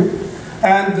 and VC2.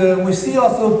 And we see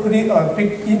also pretty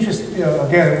big interest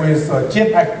again with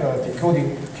JPEG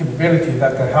decoding capability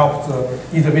that helps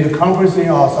either video conferencing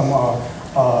or some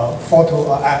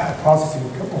photo processing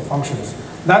functions.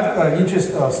 That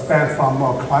interest spans from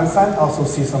client side. Also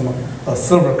see some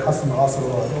server customer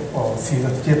also see the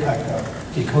JPEG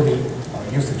decoding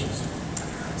usages.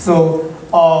 So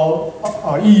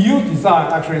EU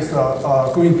design actually is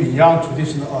going beyond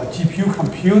traditional GPU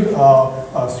compute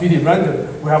 3D render.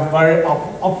 We have very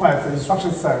optimized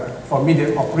instruction set for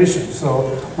media operation. So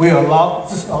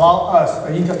this allow us,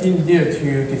 an engineer,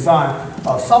 to design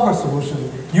a software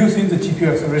solution using the GPU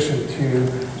acceleration to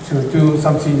do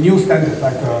something new standard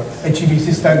like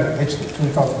HEVC standard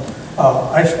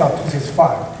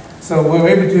H.265. So we were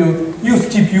able to use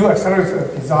GPU accelerator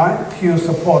design to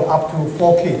support up to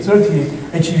 4K 30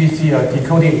 HEVC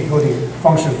decoding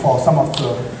function for some of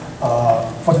the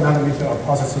 40 nanometer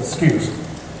processor SKUs.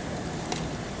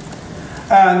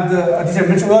 And as I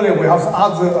mentioned earlier, we have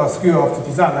other SKU of the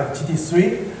design like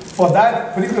GT3. For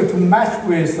that, particularly to match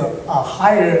with a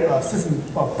higher system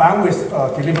bandwidth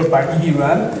delivered by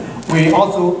EDRAM, we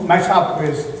also match up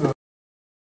with the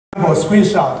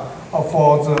screenshot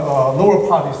for the lower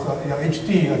part is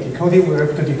HD decoding. We're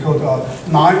able to decode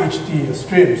non-HD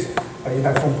streams in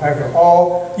that form factor.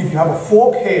 Or if you have a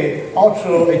 4K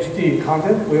Ultra HD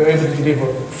content, we're able to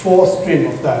deliver 4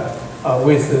 streams of that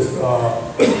with this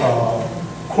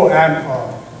Core M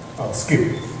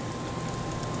SKU.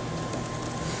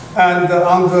 And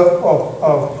on the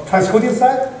transcoding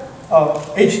side,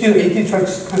 HD to AD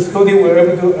transcoding, we're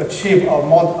able to achieve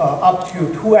up to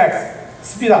 2x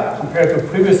speed up compared to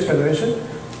previous generation.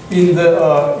 In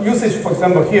the usage, for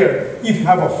example, here, if you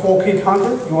have a 4K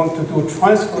content, you want to do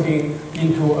transcoding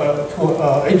into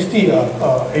HD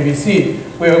AVC,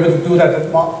 we're able to do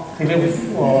that, deliver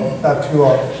that to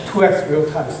 2x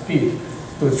real-time speed.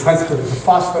 The transcode is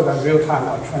faster than real-time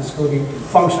transcoding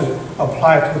function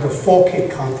applied to the 4K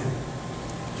content.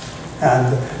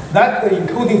 And that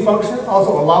encoding function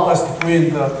also allows us to bring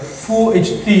the full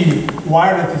HD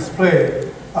wireless display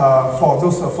for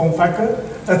those form factor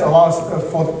that allows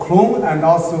for the clone and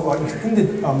also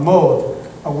extended mode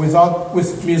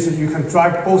which means that you can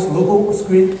drive both local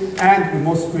screen and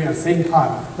remote screen at the same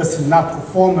time. That's enough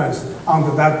performance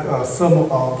under that thermal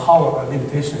power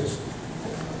limitations.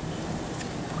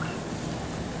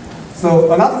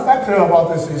 So another factor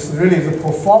about this is really the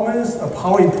performance,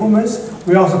 power improvements.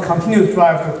 We also continue to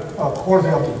drive the quality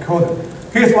of the encoder.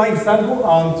 Here's one example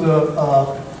on the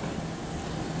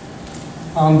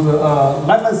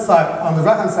left-hand side. On the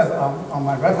right-hand side, on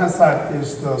my right-hand side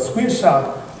is the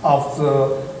screenshot of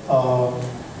the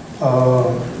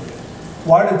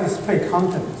wireless display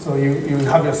content. So you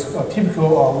have your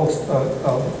typical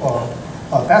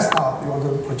desktop. You want to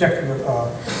project the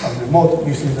remote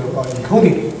using the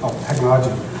encoding of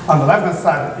technology. On the left-hand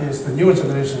side is the newer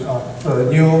generation, the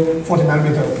new 40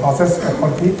 nanometer process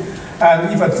quality.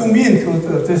 And if I zoom into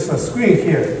this screen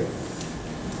here,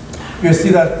 you see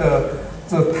that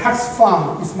the text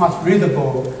font is much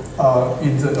readable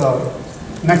in the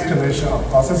next generation of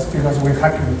process because we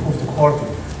have to improve the quality.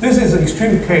 This is an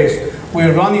extreme case.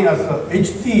 We're running as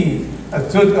HD,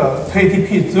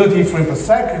 1080p 30 frames per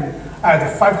second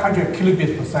at 500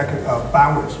 kilobits per second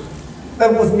bandwidth.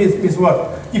 That means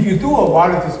what? If you do a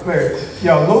wireless display,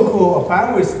 your local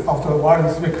bandwidth of the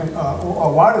wireless display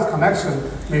or wireless connection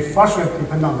may fluctuate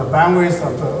depending on the bandwidth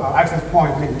of the access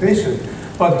point limitation.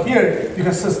 But here, you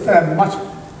can sustain much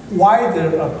wider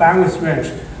bandwidth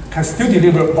range, can still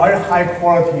deliver very high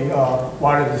quality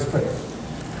wireless display.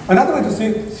 Another way to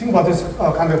think about this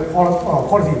kind of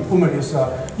quality improvement is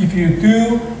if you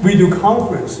do video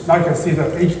conference, now you can see the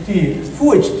HD,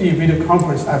 full HD video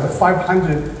conference at the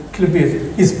 500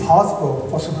 kilobits is possible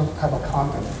for certain type of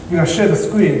content. You can share the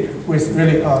screen with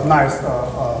really nice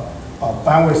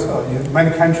bandwidth. In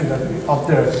many countries that out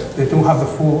there, they don't have the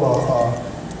full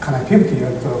connectivity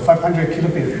at 500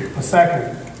 kilobits per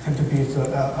second tend to be the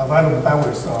available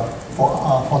bandwidth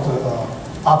for the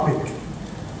uplink.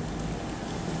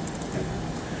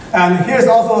 And here's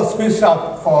also a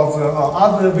screenshot for the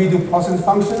other video processing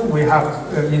function we have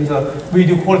in the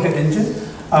video quality engine.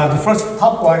 The first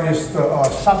top one is the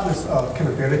sharpness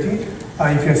capability.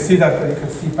 You can see that you can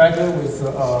see better with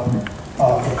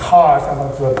the cars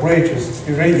and the bridges.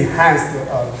 It really enhances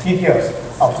the details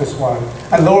of this one.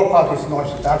 And lower part is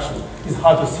noise reduction. It's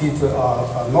hard to see the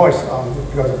noise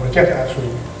because the projector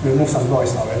actually removes some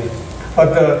noise already.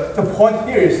 But the point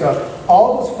here is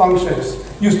all those functions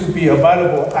used to be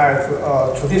available as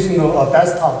traditional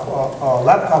desktop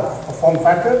laptop form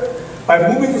factor.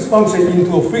 By moving this function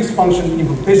into a fixed function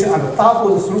implementation and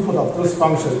double the throughput of those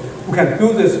functions, we can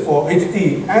do this for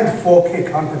HD and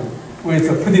 4K content with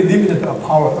a pretty limited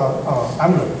power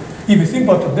envelope. If you think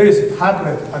about today's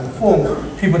tablet and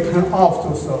phone, people turn off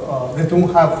those, they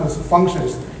don't have those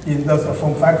functions in the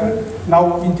form factor.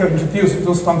 Now Intel introduced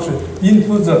those functions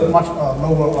into the much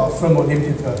lower thermal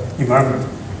limited environment.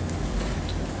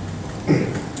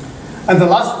 And the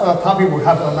last topic we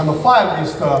have, number 5,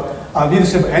 is the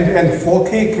leadership end-to-end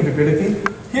 4K capability.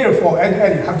 Here for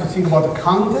end-to-end, you have to think about the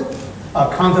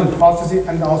content processing,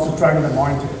 and also driving the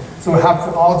monitor. So we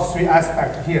have all the 3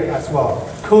 aspects here as well.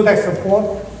 Codec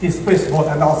support, display support,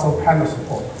 and also panel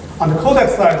support. On the codec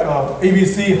side,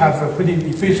 AVC has a pretty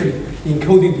efficient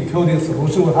encoding, decoding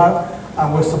solution we have,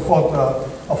 and we support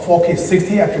a 4K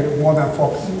 60, actually more than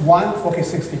one 4K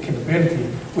 60 capability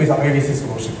with our AVC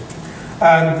solution.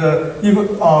 And even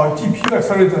GPU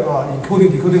accelerated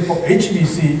encoding, decoding for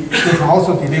HVC, we can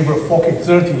also deliver 4K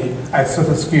 30 at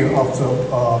certain scale of the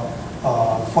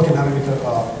 40 nanometer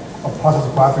process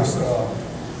graphics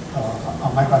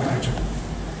microarchitecture.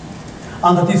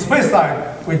 On the display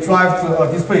side, we drive the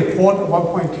display port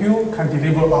 1.2 can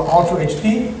deliver Ultra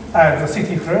HD at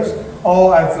 60 Hz,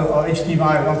 or at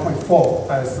HDMI 1.4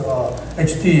 as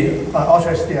HD,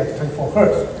 Ultra HD at 24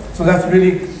 Hz. So that's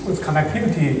really with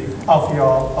connectivity of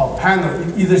your panel,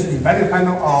 either it's embedded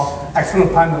panel or external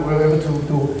panel, we're able to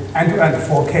do end-to-end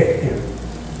 4K here.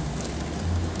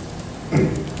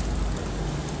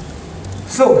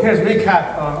 So here's a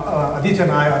recap. Aditya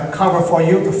and I cover for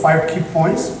you the 5 key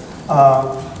points.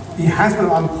 Enhancement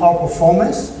on power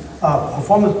performance.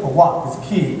 Performance per watt is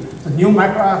key. The new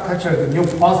microarchitecture, the new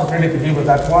process really deliver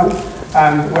that one.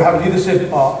 And we have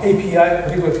leadership API,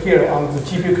 particularly here on the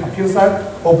GPU compute side,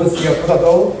 OpenCL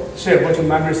 2.0, shared virtual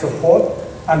memory support.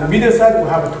 And the media side, we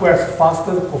have a 2x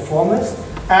faster performance,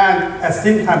 and at the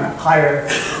same time, higher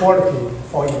quality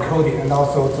for encoding, and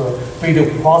also the video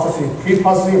processing,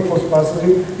 pre-processing,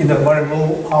 post-processing in the very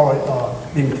low power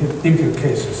limited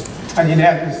cases. And in the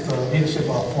end, it's the leadership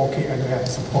of 4K end-to-end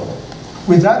support.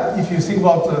 With that, if you think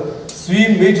about the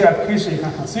 3 major applications you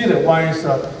can consider, one is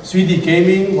 3D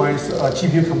gaming, one is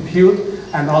GPU compute,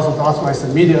 and also the last one is the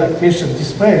media application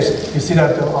displays. You see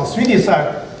that on 3D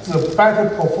side, the better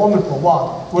performance per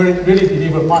watt will really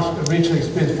deliver much richer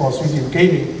experience for 3D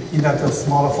gaming in that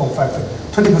smaller form factor.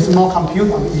 20% more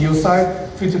compute on the EU side,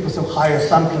 50% higher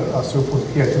sampler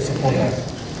throughput here to support that.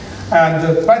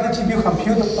 And better GPU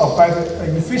compute, better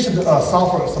efficient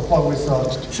software support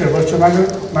with shared virtual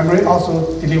memory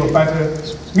also deliver better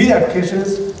media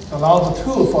applications, allow the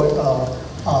tool for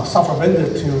software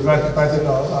vendor to write better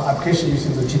application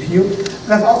using the GPU.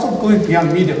 That's also going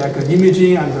beyond media, like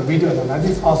imaging and the video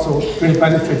analytics also really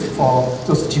benefit for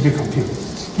those GPU compute.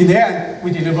 In the end,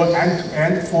 we deliver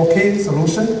end-to-end 4K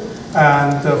solution,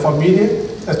 and for media,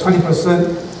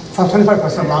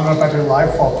 25% longer battery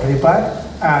life for playback.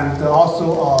 And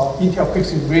also Intel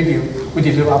Pixel Radio, we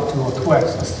deliver up to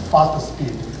 2x faster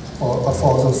speed for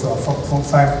those form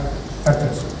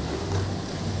factors.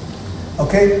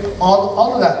 Okay, all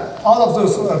of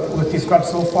those we described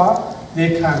so far,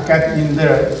 they can get in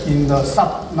there in the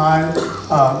sub 9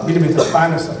 millimeter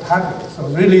bandwidth of tablet. So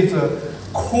really the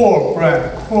core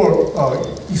brand, core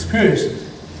experience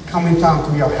coming down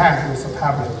to your hand with the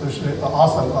tablet, which is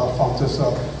awesome from this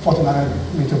 40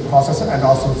 nanometer processor, and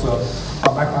also the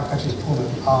microarchitecture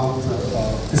improvement on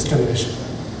this generation.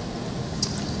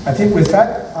 I think with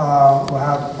that, we'll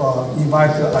have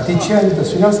invite Aditya and the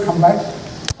Srinivas come back